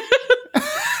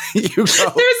 You go.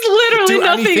 There's literally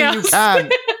nothing else. You can.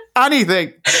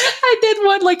 Anything. I did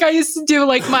one, like I used to do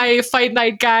like my fight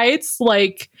night guides,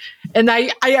 like, and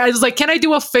I was like, can I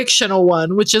do a fictional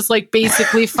one, which is like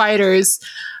basically fighters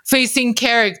facing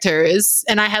characters,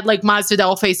 and I had like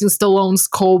Masvidal facing Stallone's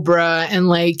Cobra, and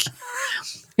like,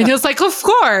 and he was like, of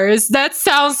course, that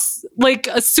sounds like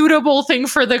a suitable thing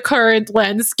for the current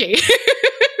landscape.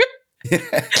 And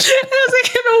I was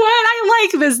like, you know what? I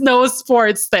like this no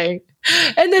sports thing.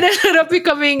 And then it ended up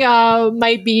becoming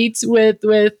my beat with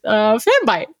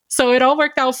Fanbyte. So it all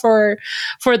worked out for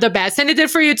the best. And it did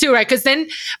for you too, right?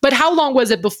 But how long was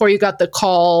it before you got the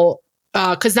call?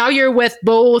 Because now you're with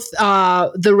both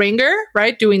The Ringer,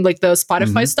 right? Doing like the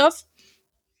Spotify stuff.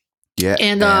 Yeah.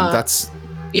 And that's...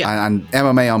 Yeah. And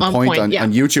MMA on point on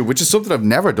YouTube, which is something I've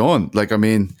never done. Like, I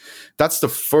mean, that's the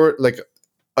first, like,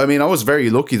 I mean, I was very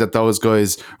lucky that those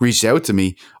guys reached out to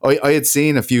me. I had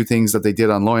seen a few things that they did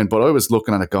online, but I was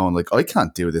looking at it going, like, I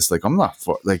can't do this. Like, I'm not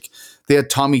for, like, they had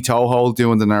Tommy Toehold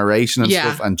doing the narration and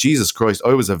stuff. And Jesus Christ,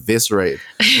 I was eviscerated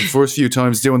the first few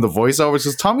times doing the voiceovers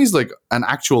because Tommy's like an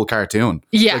actual cartoon.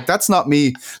 Yeah. Like, that's not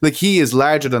me. Like, he is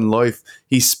larger than life.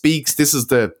 He speaks. This is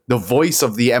the voice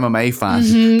of the MMA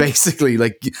fan, basically.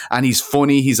 Like, and he's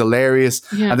funny. He's hilarious.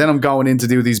 Yeah. And then I'm going in to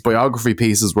do these biography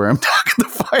pieces where I'm talking to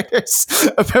fighters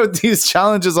about these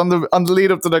challenges on the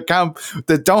lead up to their camp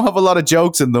that don't have a lot of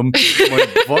jokes in them. My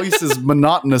voice is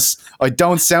monotonous. I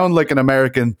don't sound like an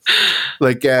American.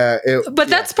 Like, but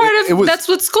that's part of that's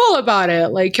what's cool about it.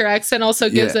 Like your accent also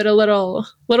gives it a little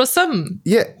something.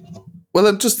 Yeah. Well,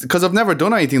 I'm just because I've never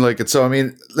done anything like it. So I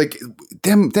mean, like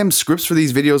them scripts for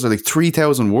these videos are like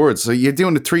 3,000 words. So you're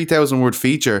doing a 3,000 word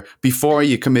feature before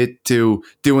you commit to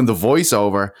doing the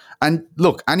voiceover. And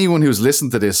look, anyone who's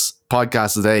listened to this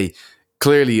podcast today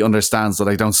clearly understands that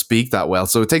I don't speak that well.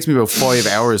 So it takes me about 5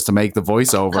 hours to make the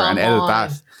voiceover and edit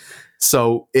that.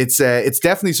 So it's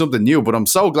definitely something new. But I'm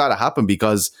so glad it happened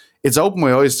because it's opened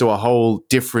my eyes to a whole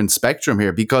different spectrum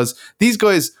here. Because these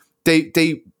guys,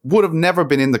 they would have never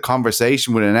been in the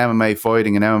conversation with an MMA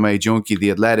fighting, an MMA junkie, The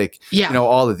Athletic, you know,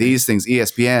 all of these things,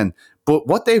 ESPN. But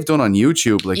what they've done on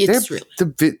YouTube, like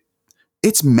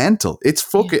it's mental. It's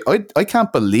fucking. I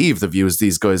can't believe the views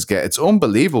these guys get. It's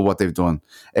unbelievable what they've done.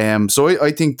 So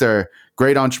I think they're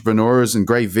great entrepreneurs and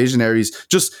great visionaries.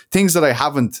 Just things that I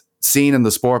haven't seen in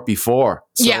the sport before.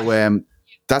 So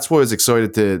that's why I was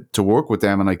excited to work with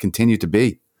them, and I continue to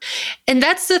be. And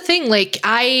that's the thing. Like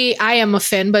I am a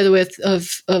fan, by the way,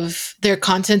 of their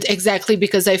content exactly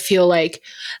because I feel like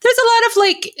there's a lot of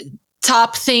like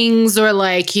top things or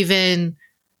like even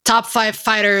top 5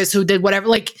 fighters who did whatever.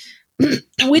 Like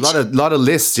which a lot of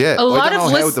lists. Yeah, a lot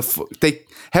of lists.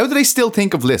 How do they still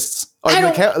think of lists? I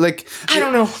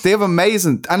don't know. They have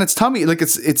amazing, and it's Tommy. Like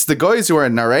it's the guys who are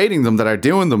narrating them that are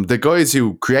doing them. The guys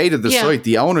who created the site,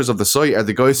 the owners of the site, are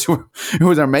the guys who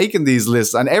are making these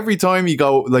lists. And every time you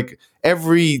go, like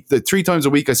 3 times a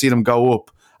week, I see them go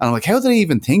up, and I'm like, how do they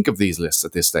even think of these lists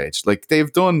at this stage? Like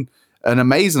they've done an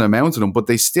amazing amount of them, but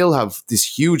they still have this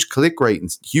huge click rate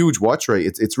and huge watch rate.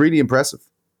 It's really impressive.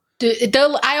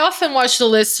 I often watch the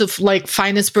lists of like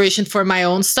find inspiration for my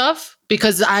own stuff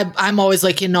because I'm always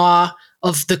like in awe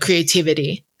of the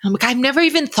creativity. I'm like, I've never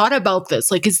even thought about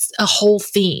this. Like it's a whole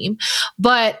theme.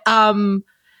 But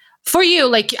for you,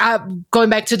 like going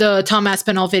back to the Tom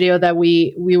Aspinall video that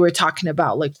we were talking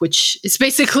about, like which is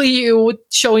basically you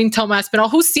showing Tom Aspinall,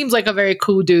 who seems like a very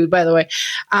cool dude, by the way,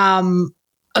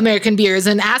 American Beers,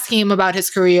 and asking him about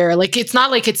his career. Like it's not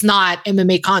like it's not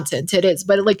MMA content. It is,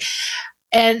 but like.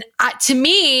 And to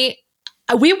me,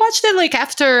 we watched it like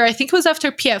after, I think it was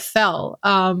after PFL.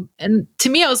 And to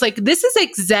me, I was like, this is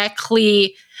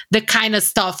exactly the kind of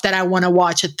stuff that I want to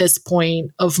watch at this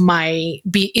point of my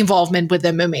involvement with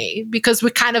MMA, because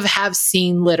we kind of have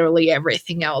seen literally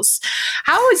everything else.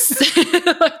 How is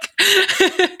like,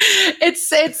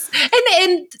 it's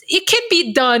and it can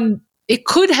be done. It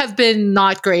could have been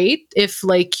not great if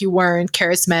like you weren't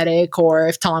charismatic or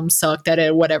if Tom sucked at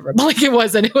it, whatever. But like it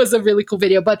wasn't. It was a really cool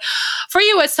video. But for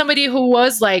you as somebody who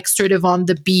was like sort of on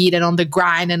the beat and on the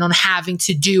grind and on having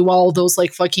to do all those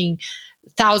like fucking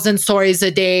 1,000 stories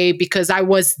a day, because I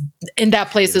was in that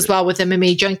place as well with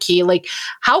MMA Junkie, like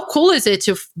how cool is it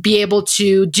to be able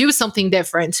to do something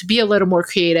different, to be a little more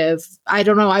creative? I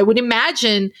don't know. I would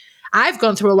imagine I've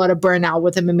gone through a lot of burnout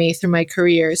with MMA through my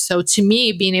career. So to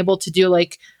me, being able to do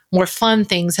like more fun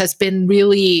things has been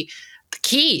really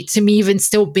key to me even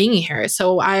still being here.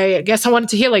 So I guess I wanted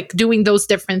to hear like doing those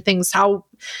different things. How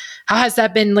has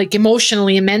that been like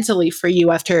emotionally and mentally for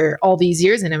you after all these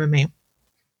years in MMA?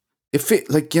 If it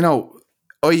like, you know,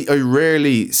 I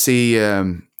rarely see,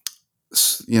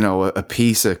 you know, a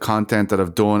piece of content that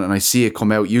I've done and I see it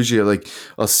come out. Usually like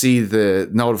I'll see the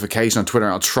notification on Twitter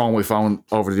and I'll throw my phone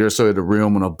over to the other side of the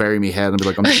room and I'll bury my head and be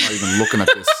like, I'm not even looking at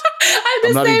this.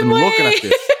 I'm not even looking at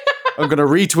this. I'm going to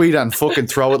retweet it and fucking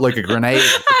throw it like a grenade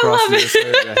across the other side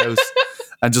of the house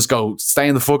and just go,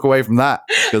 staying the fuck away from that.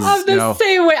 I'm the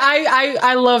same way.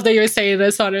 I love that you're saying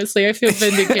this, honestly. I feel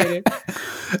vindicated.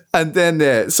 And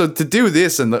then, so to do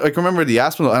this, and I can remember the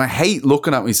Aspinall, and I hate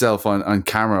looking at myself on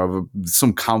camera. I have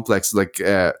some complex, like,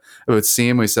 about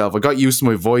seeing myself. I got used to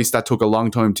my voice. That took a long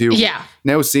time too. Yeah.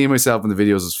 Now seeing myself in the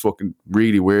videos is fucking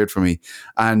really weird for me.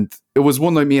 And it was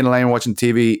one night me and Elaine were watching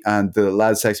TV, and the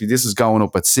lads texted me, this is going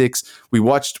up at 6. We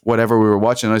watched whatever we were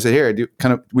watching. And I said, here,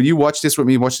 will you watch this with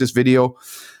me? Watch this video.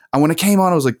 And when it came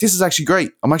on, I was like, this is actually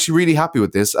great. I'm actually really happy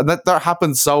with this. And that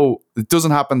happens it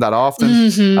doesn't happen that often.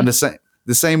 Mm-hmm. And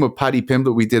the same with Paddy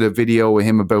Pimblett. We did a video with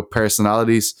him about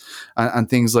personalities and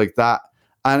things like that.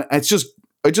 And I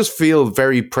just feel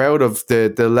very proud of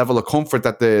the level of comfort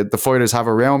that the fighters have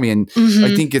around me. And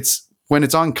I think when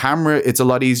it's on camera, it's a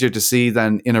lot easier to see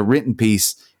than in a written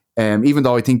piece. Even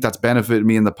though I think that's benefited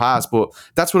me in the past. But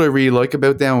that's what I really like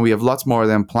about them. And we have lots more of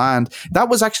them planned. That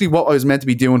was actually what I was meant to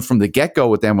be doing from the get-go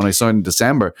with them when I signed in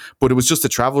December. But it was just the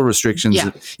travel restrictions,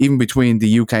 even between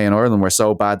the UK and Ireland, were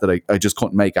so bad that I just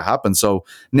couldn't make it happen. So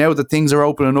now that things are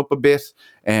opening up a bit,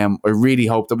 I really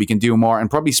hope that we can do more and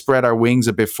probably spread our wings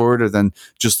a bit further than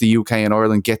just the UK and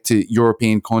Ireland, get to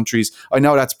European countries. I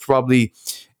know that's probably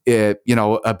a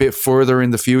bit further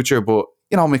in the future, but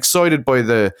I'm excited by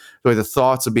the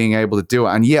thoughts of being able to do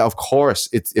it. And yeah, of course,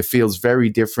 it feels very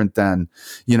different than,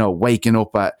 waking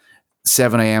up at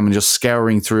 7 a.m. and just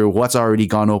scouring through what's already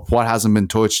gone up, what hasn't been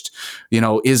touched.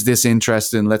 Is this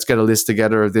interesting? Let's get a list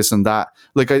together of this and that.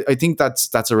 Like, I think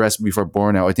that's a recipe for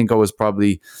burnout. I think I was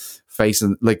probably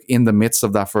facing, like, in the midst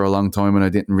of that for a long time, and I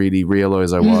didn't really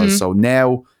realize I was. So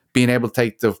now, being able to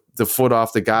take the foot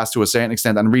off the gas to a certain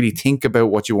extent and really think about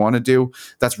what you want to do,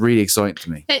 that's really exciting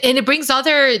to me. And it brings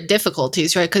other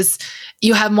difficulties, right? Because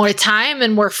you have more time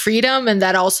and more freedom, and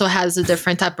that also has a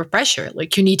different type of pressure.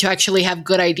 Like, you need to actually have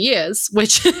good ideas,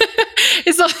 which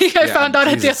is something I found out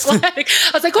at the Athletic.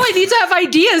 I was like, I need to have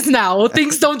ideas now.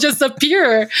 Things don't just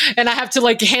appear, and I have to,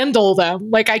 like, handle them.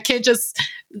 Like, I can't just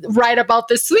write about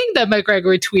the swing that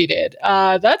McGregor tweeted.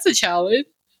 That's a challenge.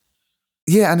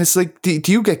 Yeah, and it's like, do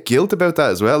you get guilt about that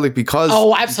as well? Like, because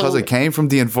I came from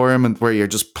the environment where you're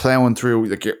just plowing through,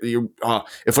 like,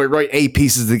 if I write 8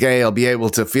 pieces a day, I'll be able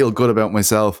to feel good about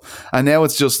myself. And now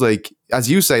it's just like, as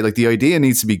you say, like, the idea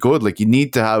needs to be good. Like, you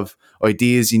need to have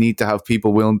ideas, you need to have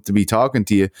people willing to be talking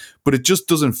to you, but it just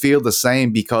doesn't feel the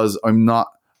same because I'm not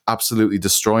absolutely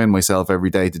destroying myself every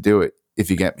day to do it,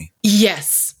 if you get me.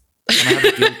 Yes. And I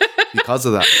have guilt because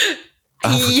of that.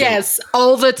 Yes,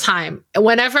 all the time.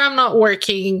 Whenever I'm not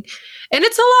working, and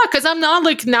it's a lot because I'm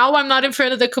not in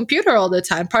front of the computer all the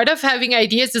time. Part of having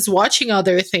ideas is watching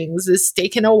other things, is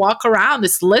taking a walk around,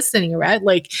 is listening, right?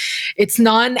 Like, it's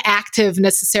non-active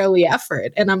necessarily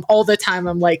effort. And I'm all the time,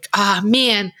 I'm like,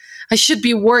 man, I should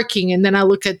be working. And then I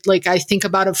look at, like, I think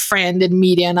about a friend in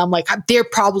media and I'm like, they're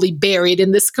probably buried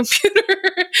in this computer.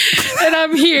 And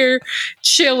I'm here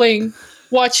chilling,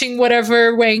 watching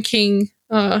whatever ranking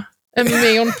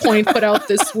MMA on Point put out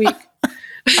this week.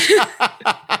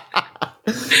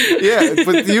 Yeah,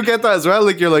 but you get that as well.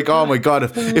 Like, you're like, oh my God,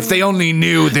 if they only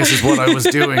knew this is what I was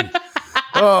doing.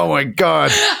 Oh my God.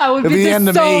 I would be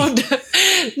disowned.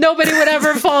 Nobody would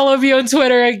ever follow me on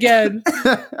Twitter again.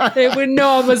 They would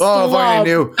know I'm a slob. If I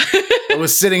knew. I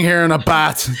was sitting here in a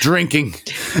bath, drinking,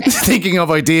 thinking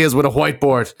of ideas with a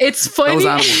whiteboard. It's funny.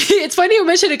 It's funny you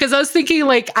mentioned it because I was thinking,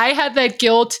 like, I had that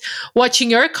guilt watching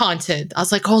your content. I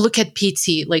was like, oh, look at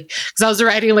PT. Like, because I was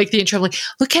writing, like, the intro. I'm like,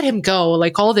 look at him go.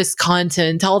 Like, all this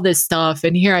content, all this stuff.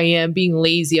 And here I am being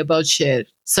lazy about shit.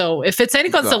 So if it's any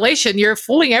consolation, you're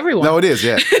fooling everyone. No, it is.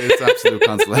 Yeah, it's absolute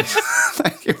consolation.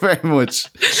 Thank you very much.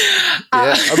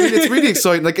 Yeah, I mean, it's really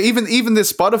exciting. Like, even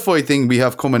this Spotify thing we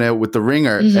have coming out with The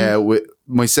Ringer, with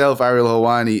myself, Ariel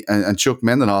Helwani, and Chuck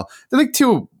Mendenhall. They're like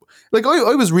two. Like,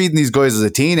 I was reading these guys as a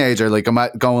teenager. Like, I'm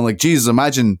going like, Jesus,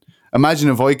 imagine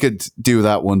if I could do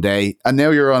that one day. And now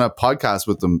you're on a podcast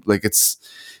with them. Like, it's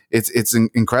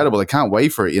incredible. I can't wait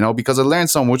for it, because I learned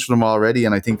so much from them already,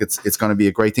 and I think it's going to be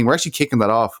a great thing. We're actually kicking that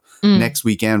off next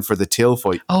weekend for the Till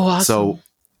fight. Oh, awesome. So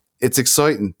it's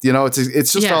exciting.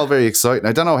 It's just all very exciting.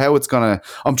 I don't know how it's going to...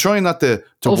 I'm trying not to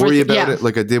worry about it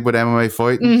like I did with MMA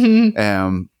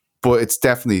fighting. But it's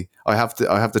definitely... I have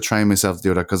to train myself to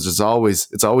do that because it's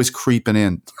always creeping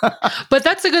in. But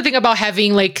that's the good thing about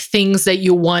having, like, things that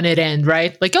you wanted end,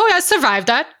 right? Like, oh, I survived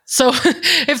that. So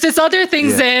if this other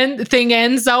thing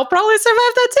ends, I'll probably survive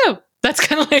that too. That's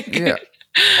kind of like... Yeah.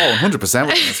 Oh,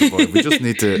 100%. We just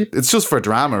need to... It's just for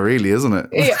drama, really, isn't it?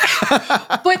 Yeah.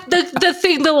 But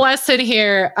the lesson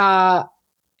here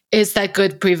is that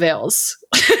good prevails.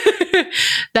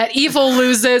 That evil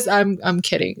loses. I'm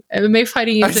kidding. MMA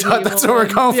fighting is an evil. That's what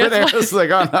we're going for there. I was like,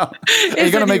 oh no. Are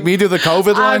you going to make me do the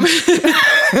COVID line?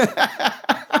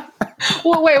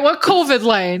 Wait, what COVID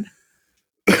line?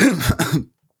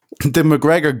 The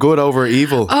McGregor good over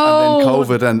evil and then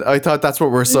COVID. And I thought that's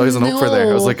what we're sizing up for there.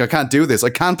 I was like, I can't do this. I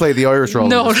can't play the Irish role.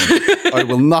 No. I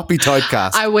will not be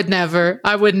typecast. I would never.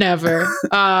 I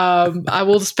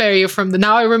will spare you from the...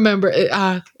 Now I remember.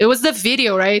 It was the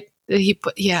video, right? He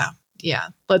put... Yeah.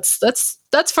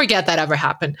 Let's forget that ever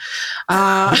happened.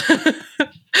 I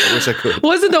wish I could.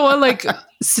 Wasn't the one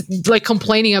like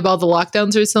complaining about the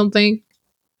lockdowns or something?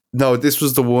 No, this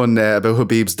was the one about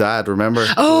Habib's dad. Remember?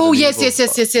 Oh yes.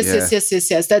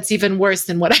 That's even worse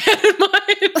than what I had in mind.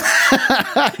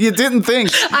 You didn't think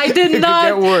I did it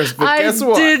not. could get worse, but guess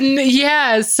what? Didn't.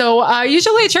 Yeah. So I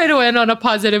usually try to end on a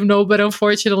positive note, but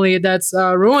unfortunately, that's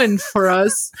ruined for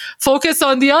us. Focus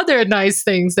on the other nice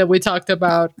things that we talked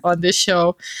about on this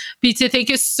show. Pizza, thank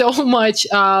you so much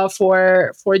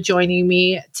for joining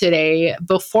me today.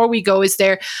 Before we go,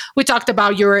 we talked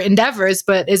about your endeavors,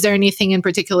 but is there anything in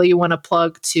particular you want to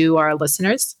plug to our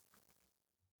listeners?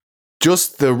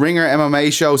 Just the Ringer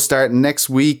MMA show starting next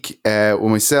week with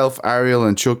myself, Ariel,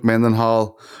 and Chuck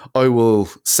Mendenhall. I will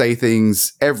say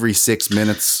things every 6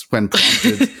 minutes when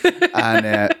prompted.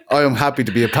 And I am happy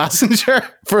to be a passenger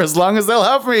for as long as they'll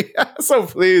have me. So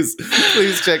please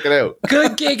check it out.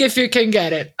 Good gig if you can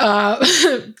get it.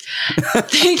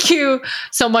 Thank you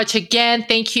so much again.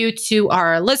 Thank you to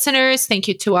our listeners. Thank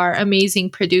you to our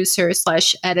amazing producer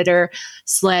 / editor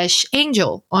 /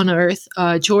 angel on earth,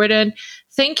 Jordan.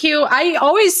 Thank you. I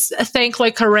always thank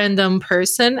like a random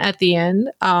person at the end.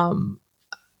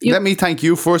 Let me thank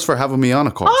you first for having me on,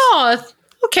 of course. Oh,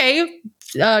 okay.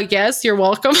 Yes, you're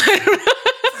welcome.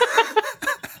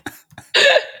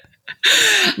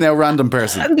 Now, random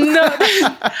person. No,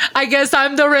 I guess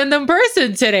I'm the random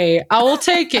person today. I will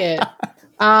take it.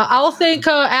 I'll thank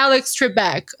Alex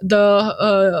Trebek,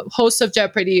 the host of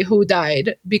Jeopardy, who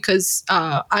died, because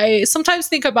I sometimes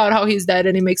think about how he's dead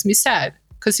and it makes me sad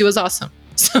because he was awesome.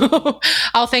 So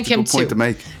I'll thank him too. Good point to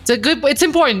make. It's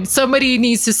important. Somebody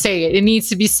needs to say it. It needs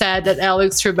to be said that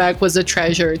Alex Trebek was a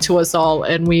treasure to us all,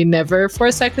 and we never for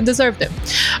a second deserved him.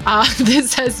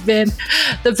 This has been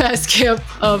the best camp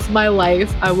of my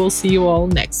life. I will see you all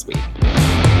next week.